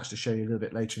interesting stats to show you a little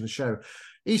bit later in the show.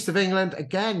 East of England,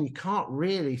 again, you can't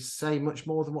really say much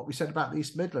more than what we said about the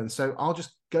East Midlands. So I'll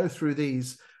just go through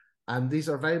these, and these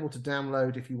are available to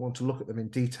download if you want to look at them in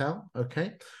detail.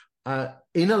 Okay.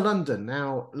 Inner London.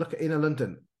 Now look at Inner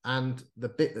London. And the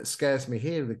bit that scares me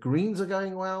here, the greens are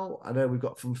going well. I know we've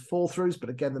got some fall throughs,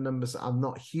 but again, the numbers are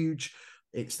not huge.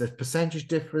 It's the percentage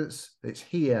difference. It's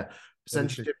here.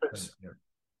 Percentage difference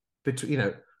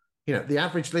between, the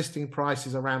average listing price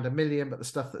is around $1 million, but the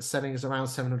stuff that's selling is around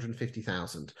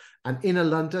 750,000. And Inner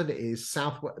London is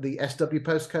the SW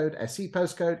postcode, SE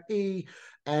postcode, E,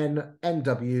 N,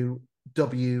 NW,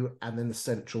 W, and then the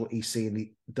central EC and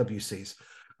the WCs.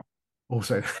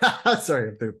 Also, sorry,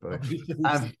 I'm doing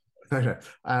funny.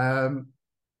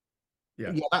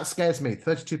 Yeah, that scares me.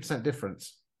 32%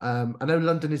 difference. I know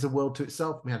London is a world to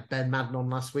itself. We had Ben Madden on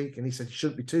last week, and he said you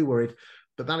shouldn't be too worried,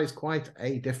 but that is quite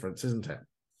a difference, isn't it?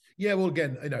 Yeah, well,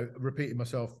 again, repeating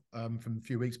myself from a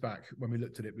few weeks back when we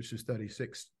looked at it, which was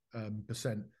 36%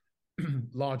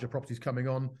 larger properties coming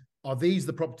on. Are these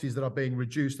the properties that are being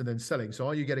reduced and then selling? So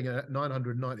are you getting a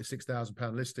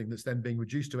 £996,000 listing that's then being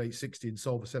reduced to 860 and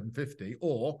sold for 750,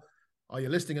 or are you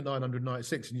listing at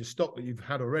 996 and your stock that you've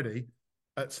had already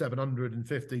at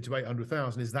 750 to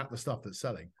 800,000? Is that the stuff that's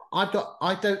selling? I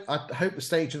hope the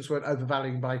estate agents weren't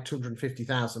overvaluing by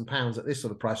 £250,000 at this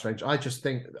sort of price range. I just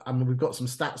think, I mean, we've got some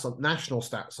stats on national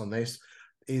stats on this,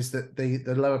 is that the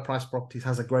lower price properties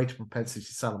has a greater propensity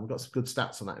to sell. And we've got some good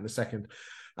stats on that in a second.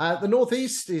 The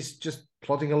Northeast is just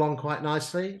plodding along quite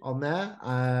nicely on there.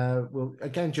 We'll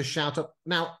again just shout up.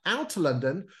 Now, outer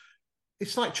London,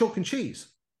 it's like chalk and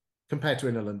cheese compared to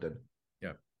inner London.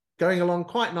 Yeah. Going along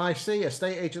quite nicely.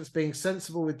 Estate agents being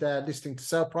sensible with their listing to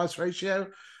sell price ratio.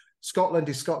 Scotland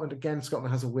is Scotland again.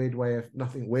 Scotland has a weird way of,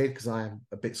 nothing weird because I am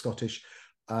a bit Scottish.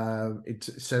 So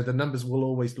the numbers will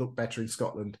always look better in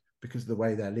Scotland because of the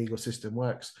way their legal system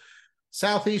works.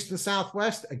 Southeast and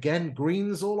Southwest, again,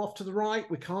 greens all off to the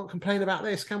right. We can't complain about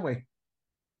this, can we?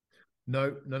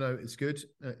 No, it's good.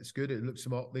 It's good. It looks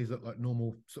somewhat, these look like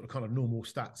normal, sort of kind of normal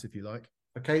stats, if you like.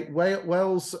 Okay,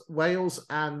 Wales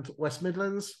and West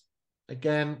Midlands,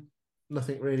 again,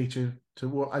 nothing really to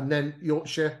and then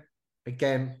Yorkshire,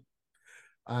 again,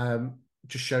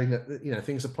 just showing that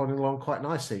things are plodding along quite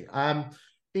nicely.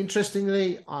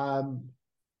 Interestingly,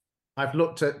 I've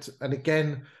looked at, and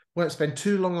again, won't spend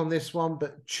too long on this one,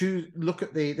 but look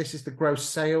at this is the gross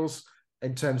sales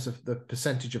in terms of the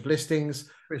percentage of listings.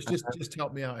 Chris, just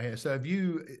help me out here. So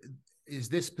is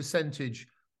this percentage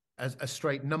as a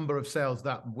straight number of sales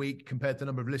that week compared to the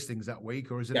number of listings that week,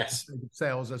 or is it yes,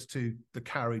 sales as to the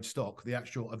carried stock, the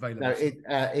actual available? No,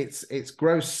 it's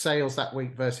gross sales that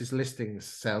week versus listings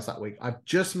sales that week. I've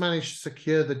just managed to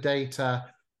secure the data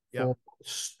for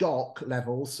stock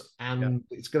levels, and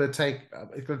it's going to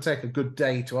take a good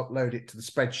day to upload it to the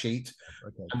spreadsheet,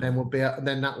 and then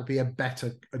that will be a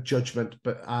better judgment.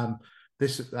 But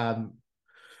this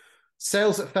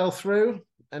sales that fell through,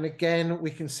 and again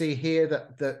we can see here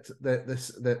that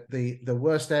the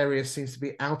worst area seems to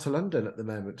be outer London at the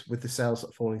moment with the sales that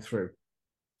are falling through.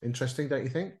 Interesting, don't you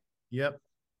think? Yep.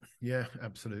 Yeah,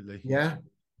 absolutely. Yeah,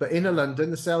 but inner London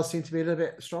the sales seem to be a little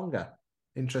bit stronger.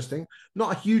 Interesting.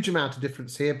 Not a huge amount of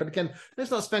difference here, but again,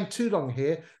 let's not spend too long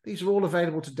here. These are all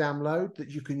available to download that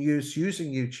you can use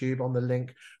using YouTube on the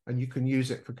link, and you can use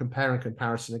it for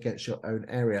comparison against your own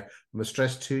area. I must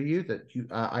stress to you that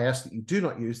I ask that you do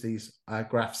not use these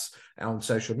graphs on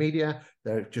social media.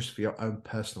 They're just for your own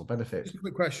personal benefit. Just a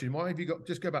quick question. Why have you got,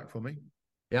 just go back for me.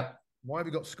 Yep. Why have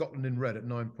you got Scotland in red at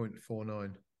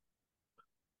 9.49?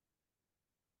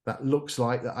 That looks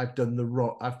like that I've done the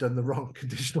wrong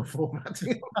conditional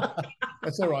formatting.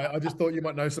 That's all right. I just thought you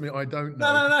might know something I don't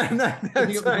know. No.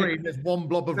 You got the green, there's one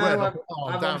blob of red.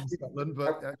 Damn Scotland!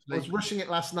 But I was rushing it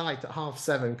last night at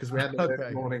 7:30 because we had the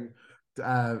morning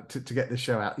to get the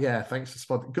show out. Yeah, thanks for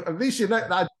spotting. At least you know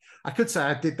that I could say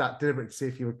I did that deliberately to see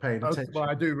if you were paying attention. Well,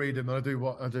 I do read them.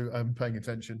 I'm paying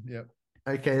attention. Yeah.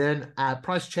 Okay, then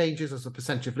price changes as a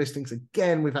percentage of listings.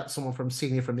 Again, we've had someone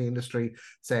senior from the industry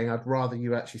saying, I'd rather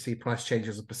you actually see price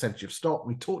changes as a percentage of stock.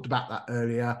 We talked about that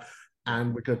earlier,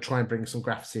 and we're going to try and bring some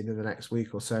graphs in the next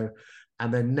week or so.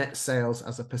 And then net sales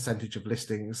as a percentage of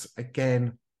listings.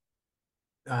 Again,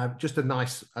 just a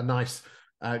nice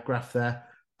graph there.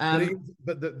 But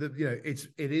it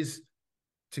is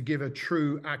to give a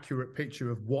true, accurate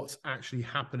picture of what's actually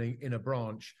happening in a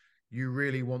branch. You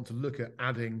really want to look at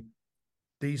adding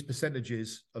these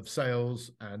percentages of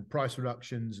sales and price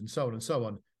reductions and so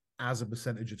on as a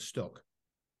percentage of stock.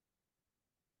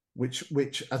 Which,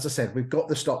 as I said, we've got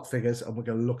the stock figures and we're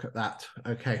going to look at that.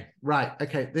 Okay, right.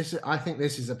 Okay, I think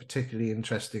this is a particularly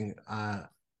interesting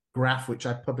graph which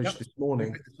I published this morning.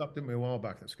 We picked this up, didn't we, a while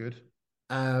back? That's good.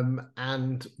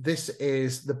 And this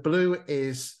is the blue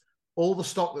is all the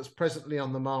stock that's presently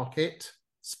on the market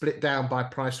split down by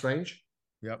price range.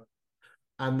 Yep.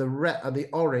 And the red and the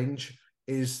orange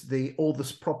is all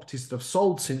the properties that have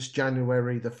sold since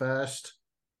January the 1st,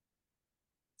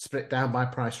 split down by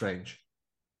price range.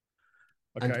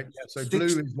 Okay, so blue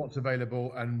is what's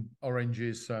available, and orange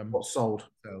is what's sold.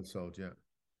 Sold, yeah.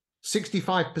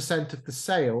 65% of the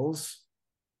sales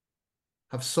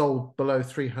have sold below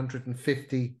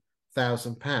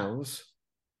 £350,000,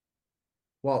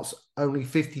 whilst only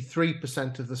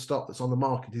 53% of the stock that's on the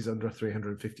market is under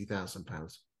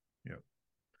 £350,000. Yeah.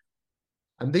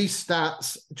 And these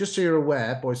stats, just so you're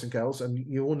aware, boys and girls, and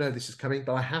you all know this is coming,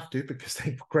 but I have to because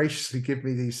they graciously give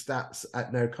me these stats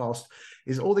at no cost,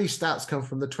 is all these stats come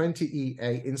from the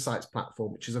 20EA Insights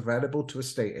platform, which is available to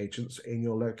estate agents in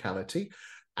your locality.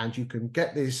 And you can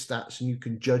get these stats and you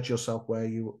can judge yourself where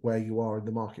you are in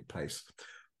the marketplace.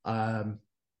 Yeah,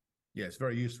 it's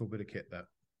very useful bit of kit, that.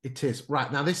 It is.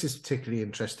 Right, now this is particularly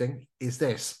interesting, is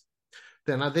this.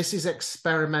 Now this is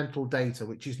experimental data,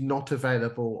 which is not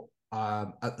available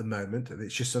at the moment.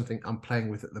 It's just something I'm playing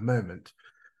with at the moment.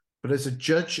 But as a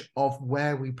judge of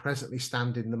where we presently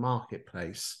stand in the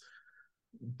marketplace,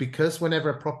 because whenever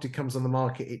a property comes on the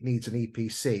market, it needs an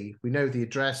EPC. We know the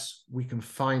address. We can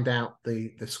find out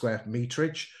the square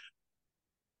meterage.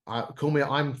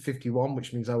 I'm 51,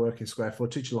 which means I work in square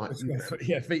footage. Like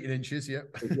yeah, feet and inches. Yeah.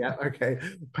 Yeah. Okay.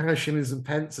 Pounds, shillings, and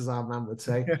pence, as our man would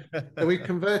say. So we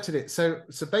converted it. So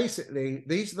basically,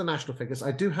 these are the national figures.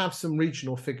 I do have some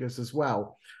regional figures as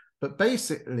well. But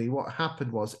basically, what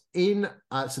happened was so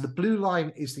the blue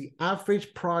line is the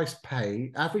average price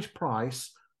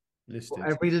listed for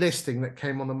every listing that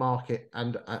came on the market.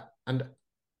 And I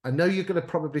know you're going to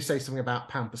probably say something about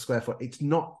pound per square foot. It's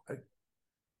not.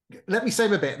 Let me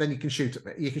save a bit, then you can shoot at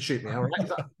me. You can shoot me, all right?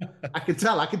 I can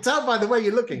tell by the way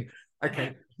you're looking.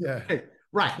 Okay. Yeah. Okay.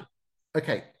 Right.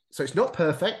 Okay. So it's not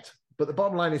perfect, but the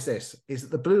bottom line is this: is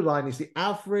that the blue line is the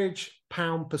average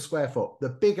pound per square foot. The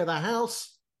bigger the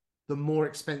house, the more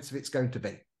expensive it's going to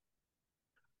be.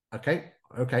 Okay.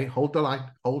 Okay. Hold the line.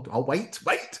 I'll wait.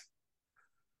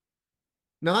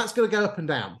 Now that's going to go up and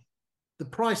down. The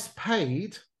price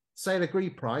paid, sale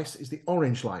agreed price, is the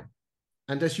orange line.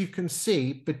 And as you can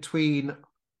see, between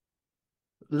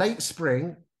late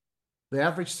spring, the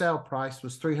average sale price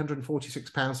was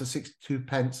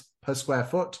 £346.62 per square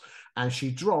foot, and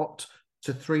she dropped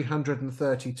to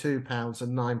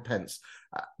 £332.09,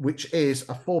 which is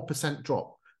a 4%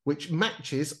 drop, which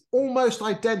matches almost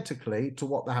identically to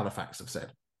what the Halifax have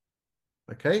said.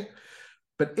 Okay,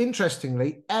 but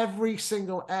interestingly, every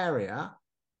single area,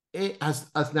 it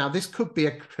has now. This could be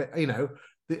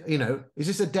is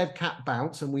this a dead cat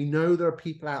bounce? And we know there are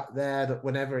people out there that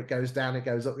whenever it goes down, it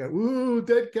goes up, go, ooh,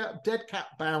 dead cat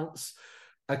bounce.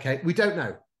 Okay, we don't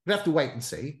know. We have to wait and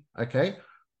see. Okay,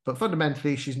 but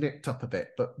fundamentally, she's nicked up a bit.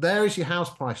 But there is your house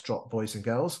price drop, boys and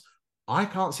girls. I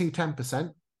can't see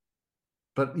 10%,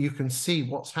 but you can see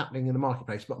what's happening in the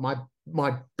marketplace. But my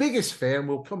biggest fear, and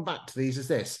we'll come back to these,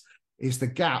 is the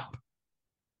gap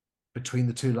between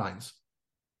the two lines.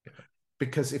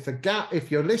 Because if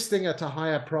you're listing at a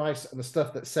higher price and the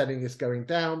stuff that's selling is going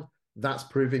down, that's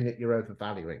proving that you're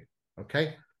overvaluing.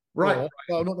 Okay, right?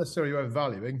 Well, not necessarily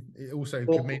overvaluing. It also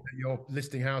could mean that you're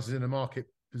listing houses in a market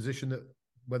position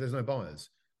where there's no buyers.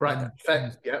 Right.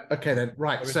 Yeah. Okay then.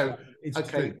 Right. So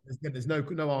okay, there's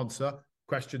no answer.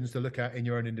 Questions to look at in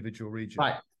your own individual region.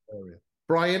 Right. Area.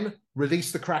 Brian,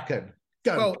 release the Kraken.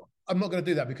 Go. Well, I'm not going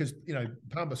to do that because,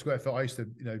 pound per square foot, I used to,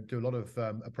 do a lot of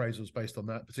appraisals based on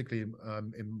that, particularly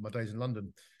in my days in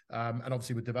London. And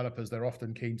obviously with developers, they're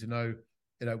often keen to know,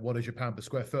 what is your pound per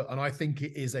square foot? And I think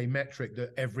it is a metric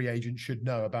that every agent should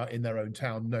know about in their own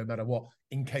town, no matter what,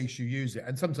 in case you use it.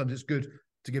 And sometimes it's good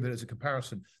to give it as a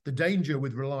comparison. The danger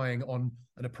with relying on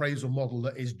an appraisal model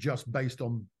that is just based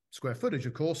on square footage,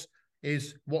 of course,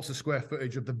 is what's the square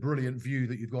footage of the brilliant view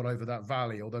that you've got over that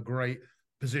valley, or the great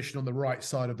position on the right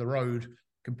side of the road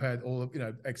compared, or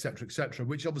et cetera,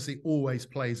 which obviously always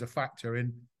plays a factor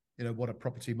in what a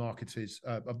property market is,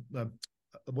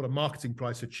 what a marketing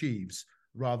price achieves,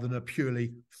 rather than a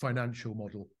purely financial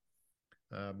model.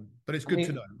 But it's good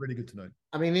to know, really good to know.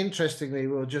 I mean, interestingly,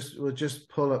 we'll just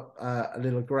pull up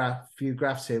a few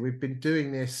graphs here. We've been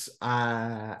doing this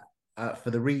for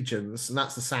the regions, and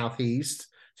that's the southeast.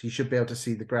 So you should be able to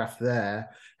see the graph there.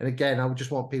 And again, I would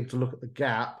just want people to look at the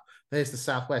gap. There's the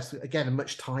southwest, again,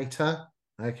 much tighter.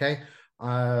 Okay,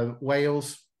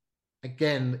 Wales,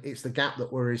 again, it's the gap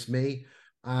that worries me.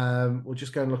 We'll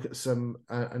just go and look at some.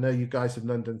 I know you guys in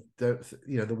London,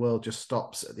 the world just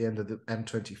stops at the end of the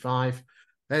M25.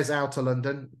 There's outer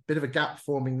London, bit of a gap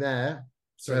forming there.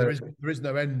 So there is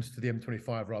no end to the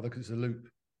M25, rather, because it's a loop.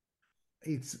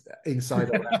 It's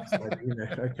inside or outside,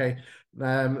 Okay,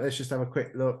 let's just have a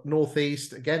quick look.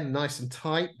 Northeast, again, nice and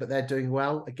tight, but they're doing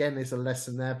well. Again, there's a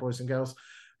lesson there, boys and girls.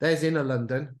 There's inner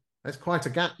London. There's quite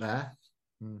a gap there.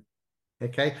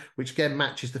 Okay, which again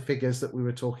matches the figures that we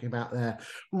were talking about there.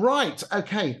 Right,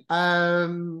 okay. I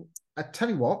tell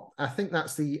you what, I think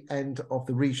that's the end of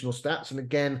the regional stats. And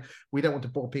again, we don't want to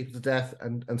bore people to death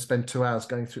and spend 2 hours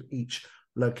going through each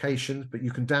location, but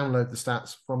you can download the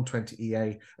stats from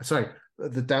 20EA. Sorry,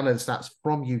 the download stats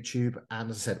from YouTube. And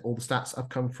as I said, all the stats have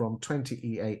come from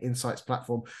 20EA Insights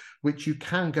platform, which you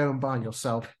can go and buy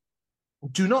yourself.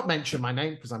 Do not mention my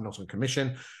name because I'm not on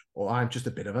commission, or I'm just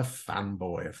a bit of a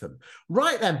fanboy of them.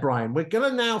 Right then, Brian, we're going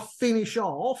to now finish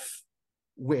off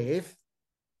with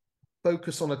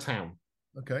focus on a town.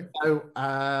 Okay. So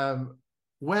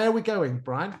where are we going,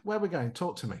 Brian? Where are we going?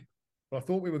 Talk to me. Well, I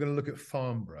thought we were going to look at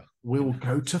Farnborough. We will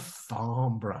go to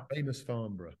Farnborough. Famous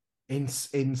Farnborough. In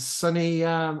sunny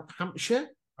Hampshire?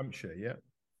 Hampshire, yeah.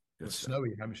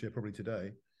 Snowy Hampshire probably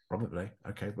today. Probably.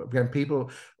 Okay. But again, people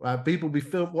will be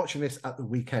watching this at the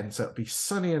weekend, so it'll be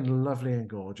sunny and lovely and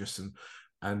gorgeous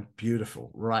and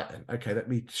beautiful. Right then. Okay, let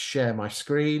me share my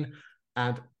screen.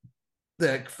 And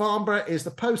the Farnborough is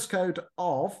the postcode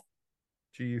of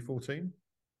GU14.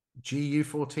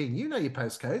 GU14. You know your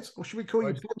postcodes, or should we call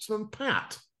you Portsmouth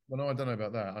Pat? Well, no, I don't know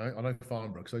about that. I know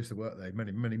Farnborough because I used to work there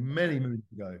many moons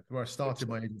ago, where I started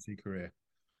my agency career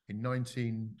in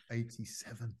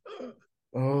 1987.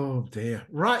 Oh dear.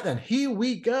 Right then, here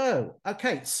we go.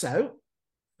 Okay, so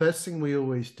first thing we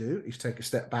always do is take a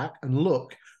step back and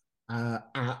look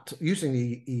at using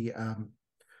the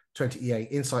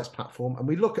 20EA Insights platform, and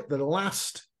we look at the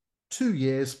last 2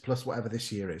 years plus whatever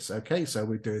this year is. Okay, so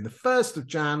we're doing the 1st of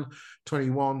Jan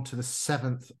 21 to the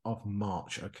 7th of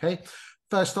March. Okay,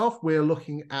 first off, we're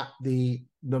looking at the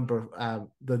number of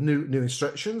the new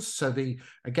instructions. So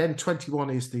again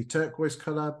 21 is the turquoise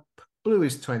color, blue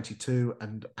is 22,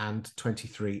 and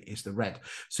 23 is the red.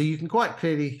 So you can quite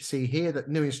clearly see here that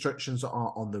new instructions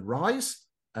are on the rise.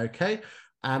 Okay,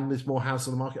 and there's more houses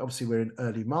on the market. Obviously, we're in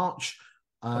early March.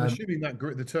 I'm assuming that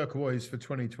the turquoise for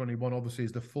 2021 obviously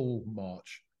is the full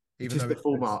March. Even though it's the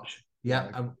full March.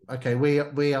 Yeah. Okay.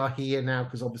 We are here now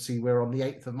because obviously we're on the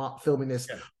 8th of March, filming this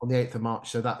on the 8th of March,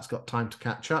 so that's got time to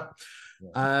catch up.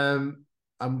 Yeah.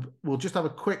 We'll just have a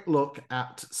quick look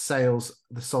at sales,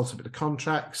 the sold subject to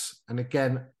contracts, and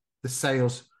again the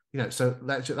sales. So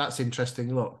that's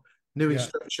interesting. Look, new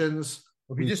instructions.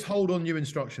 Well, if you just hold on new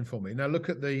instruction for me now,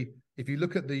 if you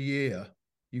look at the year.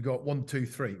 You got 1, 2,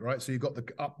 3, right? So you got the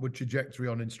upward trajectory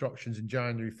on instructions in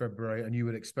January, February, and you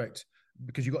would expect,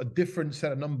 because you've got a different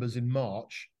set of numbers in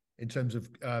March in terms of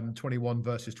 21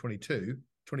 versus 22.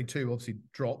 22 obviously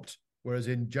dropped, whereas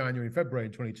in January and February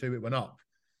in 22, it went up.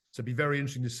 So it'd be very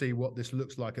interesting to see what this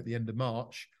looks like at the end of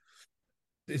March.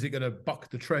 Is it going to buck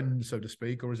the trend, so to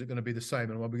speak, or is it going to be the same?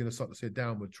 And are we going to start to see a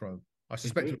downward trend? I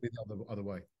suspect it'll be the other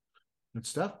way. Good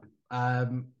stuff.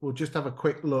 We'll just have a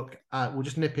quick look. We'll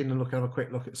just nip in and have a quick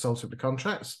look at sold subject to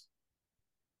contracts.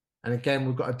 And again,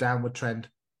 we've got a downward trend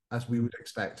as we would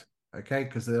expect. Okay,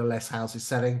 because there are less houses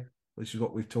selling, which is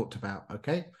what we've talked about.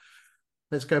 Okay,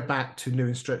 let's go back to new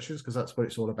instructions because that's what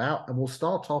it's all about. And we'll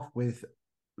start off with,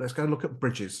 let's go look at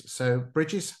bridges. So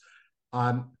bridges.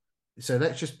 So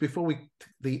let's just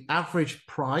the average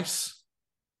price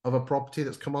of a property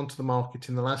that's come onto the market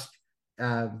in the last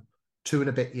 2 and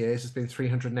a bit years has been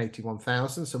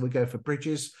 381,000. So we go for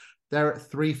bridges. They're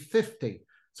at 350.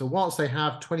 So whilst they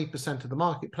have 20% of the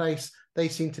marketplace, they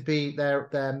seem to be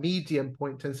their median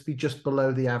point tends to be just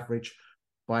below the average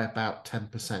by about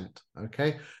 10%.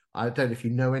 Okay. I don't know if you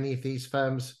know any of these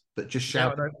firms, but just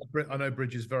shout. Yeah, I know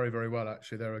Bridges very, very well.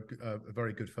 Actually, they're a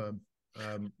very good firm,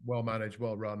 well managed,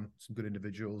 well run, some good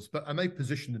individuals, and they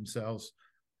position themselves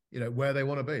where they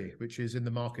want to be, which is in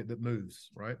the market that moves,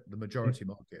 right? The majority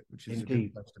market, which is indeed a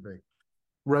good place to be.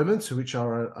 Romans, which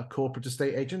are a corporate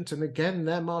estate agent, and again,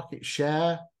 their market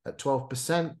share at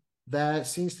 12%, there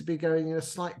seems to be going in a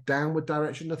slight downward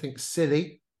direction. Nothing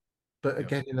silly, but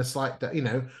again, in a slight,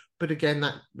 but again,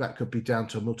 that could be down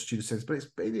to a multitude of things, but it's,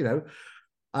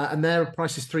 and their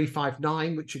price is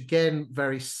 359, which again,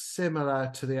 very similar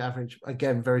to the average,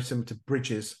 again, very similar to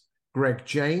Bridges. Greg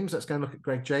James, let's go and look at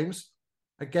Greg James.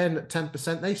 Again, at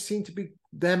 10%,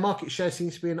 their market share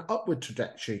seems to be an upward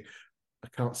trajectory. I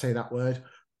can't say that word.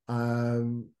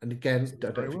 And again,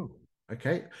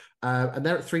 okay. And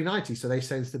they're at 390, so they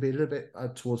seem to be a little bit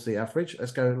towards the average.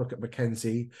 Let's go and look at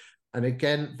Mackenzie. And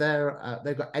again,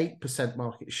 they've got 8%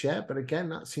 market share, but again,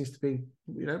 that seems to be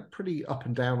pretty up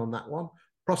and down on that one.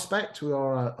 Prospect, who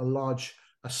are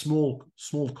a small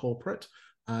corporate.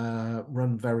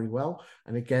 Run very well,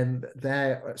 and again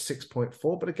they're at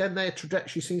 6.4, but again their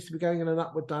trajectory seems to be going in an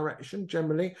upward direction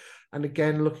generally. And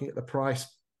again, looking at the price,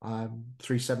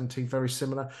 370, very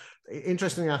similar.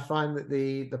 Interestingly, I find that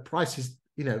the price is,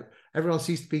 everyone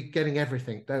seems to be getting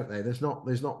everything, don't they? There's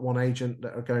not one agent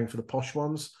that are going for the posh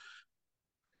ones.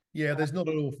 Yeah, there's not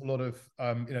an awful lot of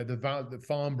the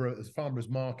Farnborough's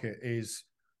market is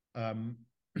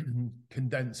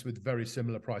condensed with very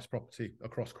similar price property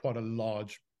across quite a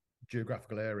large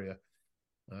geographical area.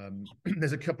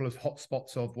 There's a couple of hot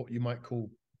spots of what you might call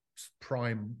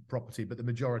prime property, but the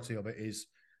majority of it is,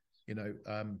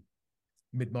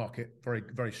 mid-market, very,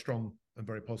 very strong and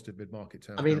very positive mid-market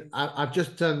town. I mean, I've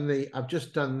just done the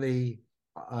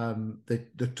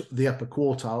upper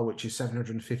quartile, which is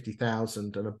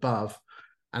 750,000 and above,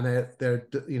 and there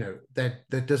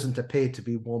doesn't appear to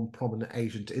be one prominent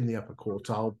agent in the upper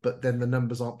quartile, but then the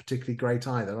numbers aren't particularly great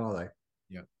either, are they?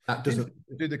 Yeah, that doesn't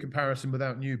do the comparison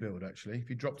without new build. Actually, if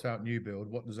you dropped out new build,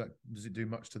 what does it do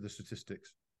much to the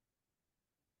statistics?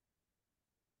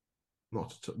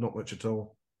 Not much at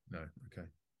all. No. Okay.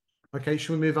 Okay,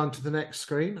 shall we move on to the next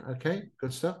screen? Okay,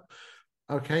 good stuff.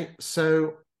 Okay,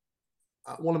 so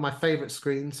one of my favorite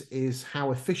screens is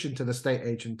how efficient an estate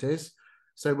agent is.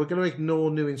 So we're going to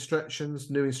ignore new instructions,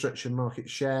 new instruction market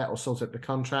share, or sold at the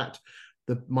contract.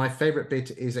 My favorite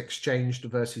bit is exchanged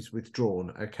versus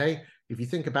withdrawn. Okay, if you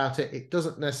think about it, it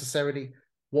doesn't necessarily,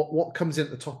 what comes in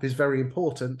at the top is very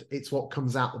important. It's what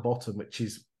comes out the bottom, which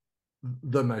is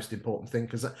the most important thing,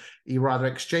 because you're either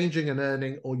exchanging and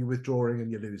earning, or you're withdrawing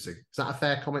and you're losing. Is that a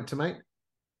fair comment to make?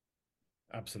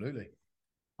 Absolutely.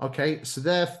 Okay, so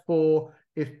therefore,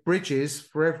 if Bridges,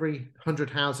 for every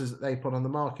 100 houses that they put on the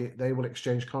market, they will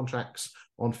exchange contracts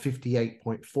on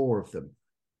 58.4 of them.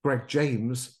 Greg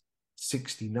James,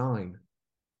 69.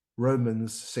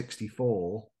 Romans,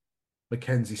 64.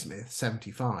 Mackenzie Smith,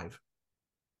 75.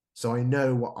 So I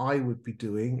know what I would be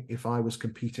doing if I was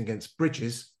competing against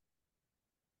Bridges.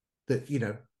 That,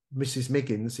 Mrs.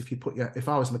 Miggins, if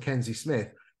I was Mackenzie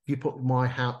Smith, if you put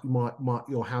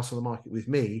your house on the market with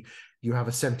me, you have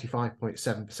a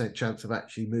 75.7% chance of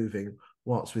actually moving,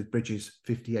 whilst with Bridges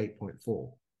 58.4.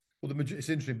 Well, it's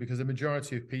interesting because the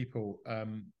majority of people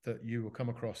that you will come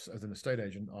across as an estate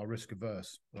agent are risk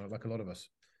averse, like a lot of us,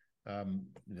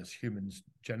 as humans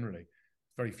generally.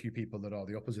 Very few people that are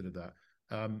the opposite of that.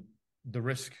 The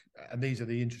risk, and these are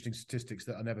the interesting statistics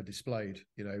that are never displayed,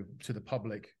 to the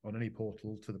public on any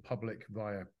portal, to the public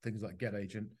via things like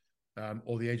GetAgent,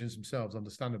 or the agents themselves,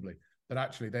 understandably. But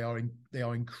actually, they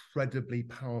are incredibly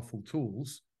powerful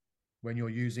tools when you're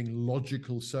using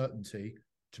logical certainty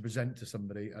to present to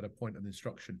somebody at a point of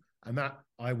instruction. And that,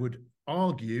 I would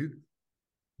argue,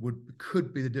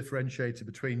 could be the differentiator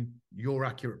between your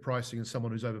accurate pricing and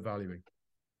someone who's overvaluing.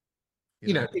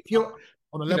 If you're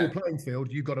on a level playing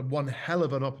field, you've got one hell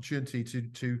of an opportunity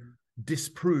to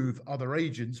disprove other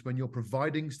agents when you're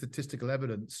providing statistical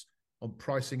evidence on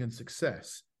pricing and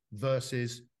success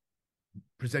versus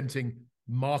presenting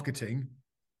marketing.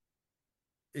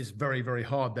 Is very, very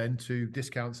hard then to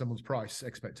discount someone's price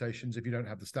expectations if you don't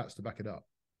have the stats to back it up.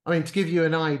 I mean, to give you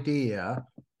an idea,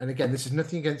 and again, this is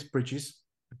nothing against Bridges,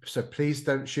 so please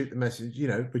don't shoot the message,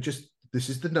 this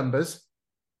is the numbers.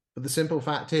 But the simple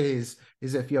fact is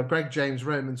if you're Greg James,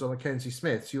 Romans, or Mackenzie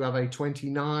Smiths, you have up to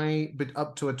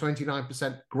a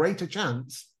 29% greater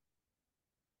chance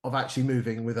of actually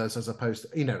moving with us, as opposed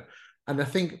to, and I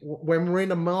think when we're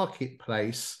in a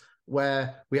marketplace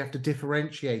where we have to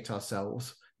differentiate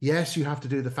ourselves, yes, you have to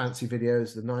do the fancy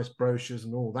videos, the nice brochures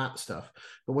and all that stuff.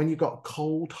 But when you've got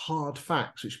cold, hard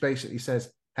facts, which basically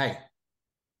says, hey,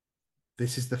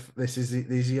 these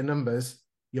are your numbers,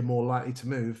 you're more likely to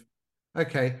move.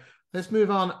 Okay, let's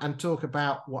move on and talk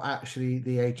about what actually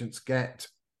the agents get.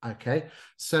 Okay,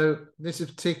 so this is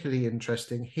particularly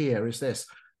interesting here is this.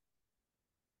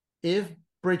 If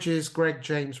Bridges, Greg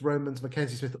James, Romans,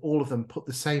 Mackenzie Smith, all of them put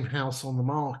the same house on the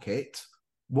market,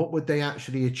 what would they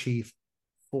actually achieve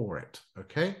for it?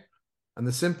 Okay, and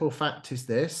the simple fact is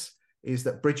this, is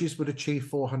that Bridges would achieve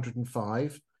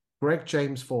 405, Greg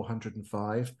James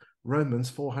 405, Romans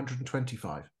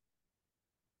 425.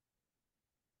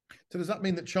 So does that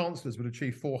mean that Chancellors would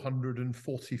achieve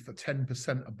 440 for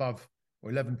 10% above,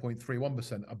 or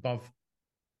 11.31% above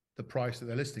the price that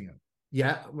they're listing at?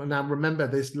 Yeah. Now remember,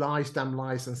 there's lies, damn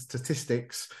lies, and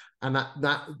statistics, and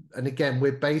and again,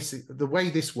 we're basic. The way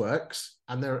this works,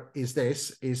 and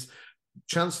is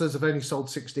Chancellors have only sold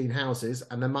 16 houses,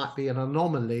 and there might be an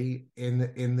anomaly in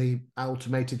the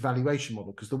automated valuation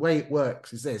model, because the way it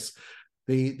works is this.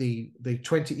 The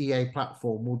 20 EA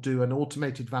platform will do an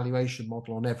automated valuation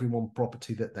model on every one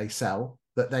property that they sell,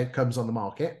 that comes on the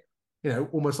market,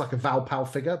 almost like a Valpal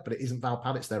figure, but it isn't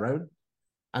Valpal, it's their own.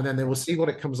 And then they will see what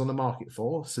it comes on the market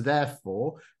for. So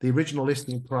therefore, the original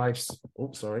listing price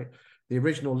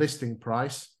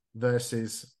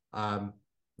versus the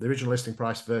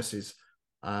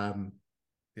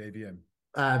AVM.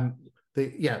 The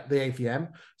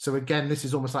AVM. So again, this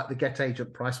is almost like the get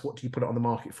agent price. What do you put it on the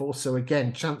market for? So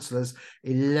again, Chancellors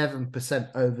 11%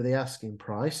 over the asking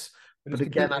price. But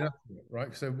again,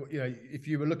 right? So if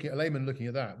you were looking at a layman looking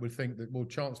at that, would think that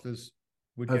Chancellors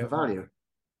would overvalue.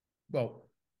 Well,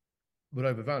 would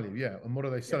overvalue, yeah. And what are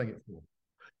they selling it for?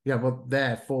 Yeah, well,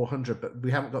 they're 400, but we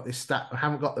haven't got this stat. I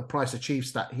haven't got the price achieved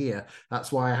stat here.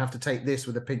 That's why I have to take this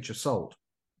with a pinch of salt.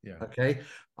 Yeah. Okay.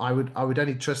 I would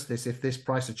only trust this if this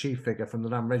price achieved figure from the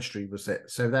land registry was it.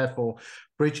 So therefore,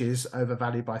 Bridges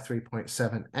overvalued by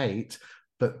 3.78,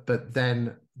 but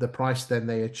then the price then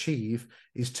they achieve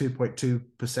is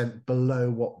 2.2%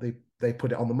 below what they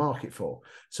put it on the market for.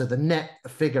 So the net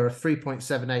figure of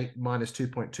 3.78 minus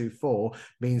 2.24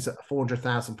 means that a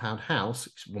 £400,000 house,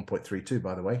 it's 1.32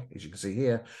 by the way, as you can see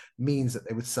here, means that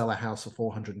they would sell a house for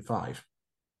 405.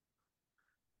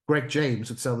 Greg James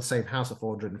would sell the same house for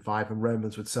 405 and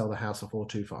Romans would sell the house for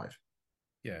 425.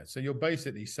 Yeah, so you're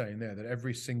basically saying there that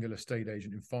every single estate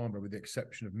agent in Farnborough, with the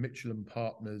exception of Mitchell and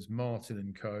Partners, Martin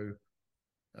and Co.,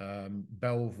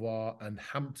 Belvoir and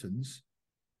Hamptons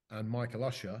and Michael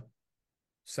Usher,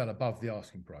 sell above the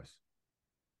asking price.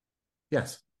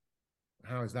 Yes.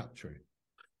 How is that true?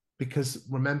 Because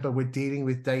remember, we're dealing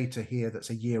with data here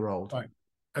that's a year old. Right.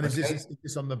 And is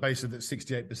this on the basis that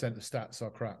 68% of stats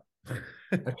are crap?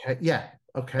 Okay. Yeah.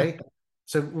 Okay.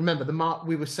 So remember,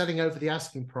 we were selling over the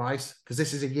asking price because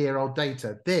this is a year-old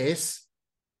data. This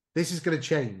is going to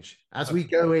change as we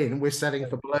go in. We're selling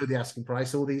for below the asking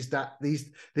price. All this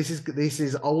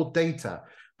is old data.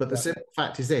 But the simple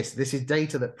fact is this is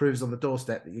data that proves on the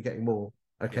doorstep that you're getting more.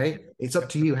 Okay. It's up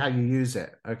to you how you use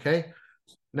it. Okay.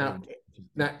 Now,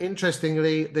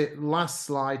 interestingly, the last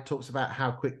slide talks about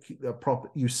how quick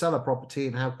you sell a property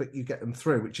and how quick you get them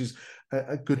through, which is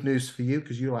a good news for you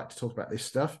because you like to talk about this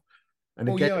stuff. And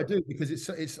again, yeah, I do, because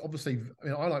it's obviously,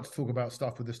 I like to talk about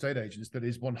stuff with estate agents that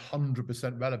is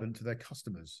 100% relevant to their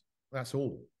customers. That's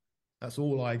all. That's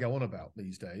all I go on about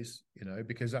these days,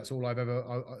 because that's all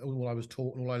all I was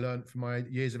taught and all I learned from my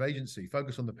years of agency.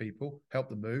 Focus on the people, help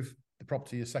them move. The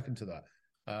property is second to that.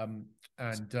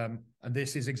 And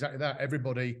this is exactly that.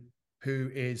 Everybody who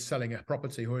is selling a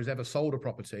property or has ever sold a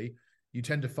property, you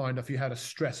tend to find if you had a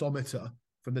stressometer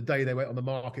from the day they went on the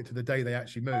market to the day they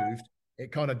actually moved,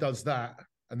 it kind of does that.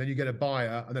 And then you get a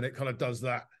buyer and then it kind of does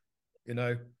that,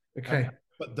 Okay.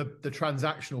 But the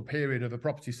transactional period of a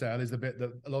property sale is the bit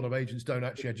that a lot of agents don't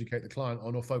actually educate the client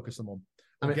on or focus them on.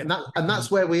 And that's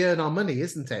where we earn our money,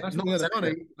 isn't it? That's where we earn the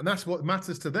money, and that's what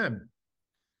matters to them.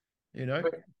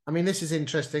 I mean, this is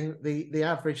interesting. The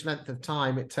average length of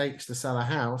time it takes to sell a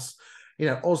house,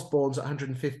 Osborne's at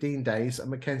 115 days and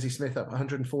Mackenzie Smith at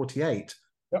 148.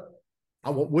 Yep.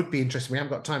 And what would be interesting, we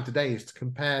haven't got time today, is to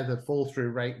compare the fall through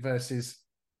rate versus.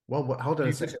 Well, hold on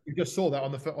a second. You just saw that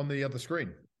on the other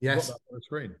screen. Yes, that on the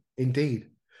screen. Indeed.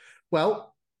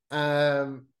 Well,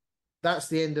 that's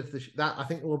the end of that. I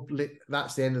think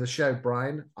that's the end of the show,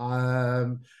 Brian.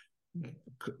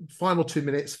 Final 2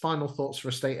 minutes. Final thoughts for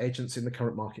estate agents in the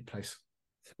current marketplace.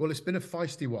 Well, it's been a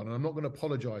feisty one, and I'm not going to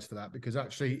apologise for that because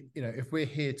actually, if we're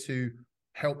here to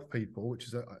help people,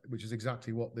 which is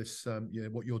exactly what this,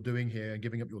 what you're doing here and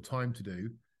giving up your time to do,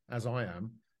 as I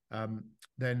am,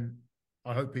 then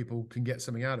I hope people can get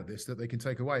something out of this that they can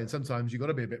take away. And sometimes you've got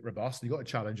to be a bit robust. You've got to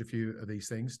challenge a few of these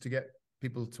things to get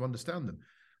people to understand them.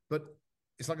 But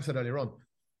it's like I said earlier on,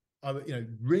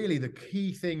 really the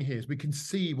key thing here is we can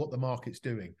see what the market's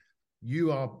doing.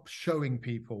 You are showing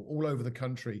people all over the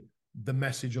country the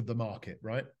message of the market,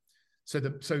 right? So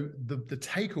the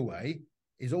takeaway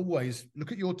is always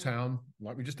look at your town,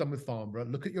 like we just done with Farnborough,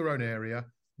 look at your own area.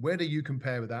 Where do you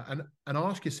compare with that? And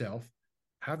ask yourself,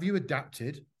 have you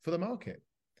adapted for the market?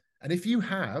 And if you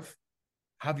have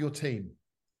your team.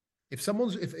 If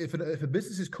a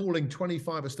business is calling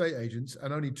 25 estate agents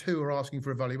and only 2 are asking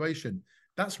for evaluation,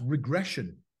 that's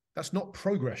regression. That's not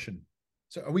progression.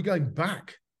 So are we going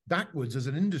backwards as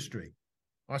an industry?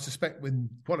 I suspect with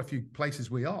quite a few places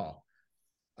we are.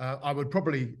 I would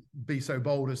probably be so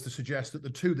bold as to suggest that the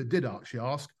 2 that did actually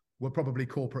ask were probably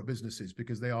corporate businesses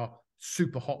because they are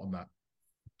super hot on that.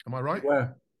 Am I right?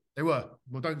 They were.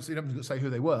 Well, don't say who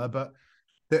they were, but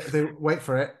they wait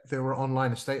for it. They were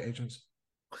online estate agents.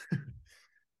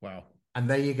 Wow. And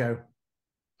there you go.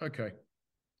 Okay.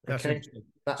 That's okay. Interesting.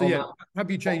 So have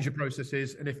you changed your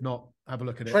processes? And if not, have a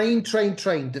look at it.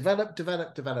 Train. Develop.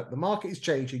 The market is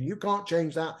changing. You can't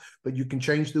change that, but you can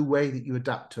change the way that you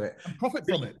adapt to it. And profit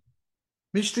from it.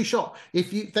 Mystery shop.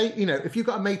 If you've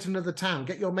got a mate in another town,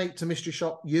 get your mate to mystery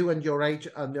shop, you and your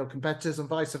agent and your competitors and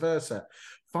vice versa.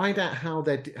 Find out how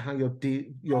your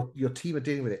team are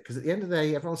dealing with it. Because at the end of the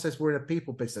day, everyone says we're in a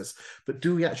people business, but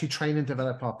do we actually train and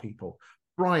develop our people?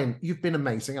 Brian, you've been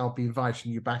amazing. I'll be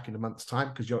inviting you back in a month's time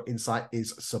because your insight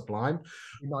is sublime.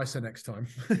 Be nicer next time.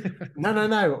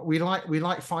 No. We like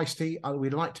feisty. We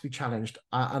like to be challenged.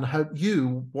 And I hope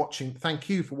you watching. Thank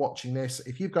you for watching this.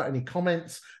 If you've got any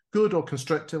comments, good or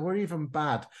constructive or even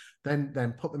bad,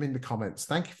 then put them in the comments.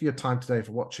 Thank you for your time today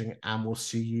for watching, and we'll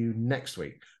see you next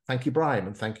week. Thank you, Brian,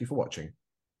 and thank you for watching.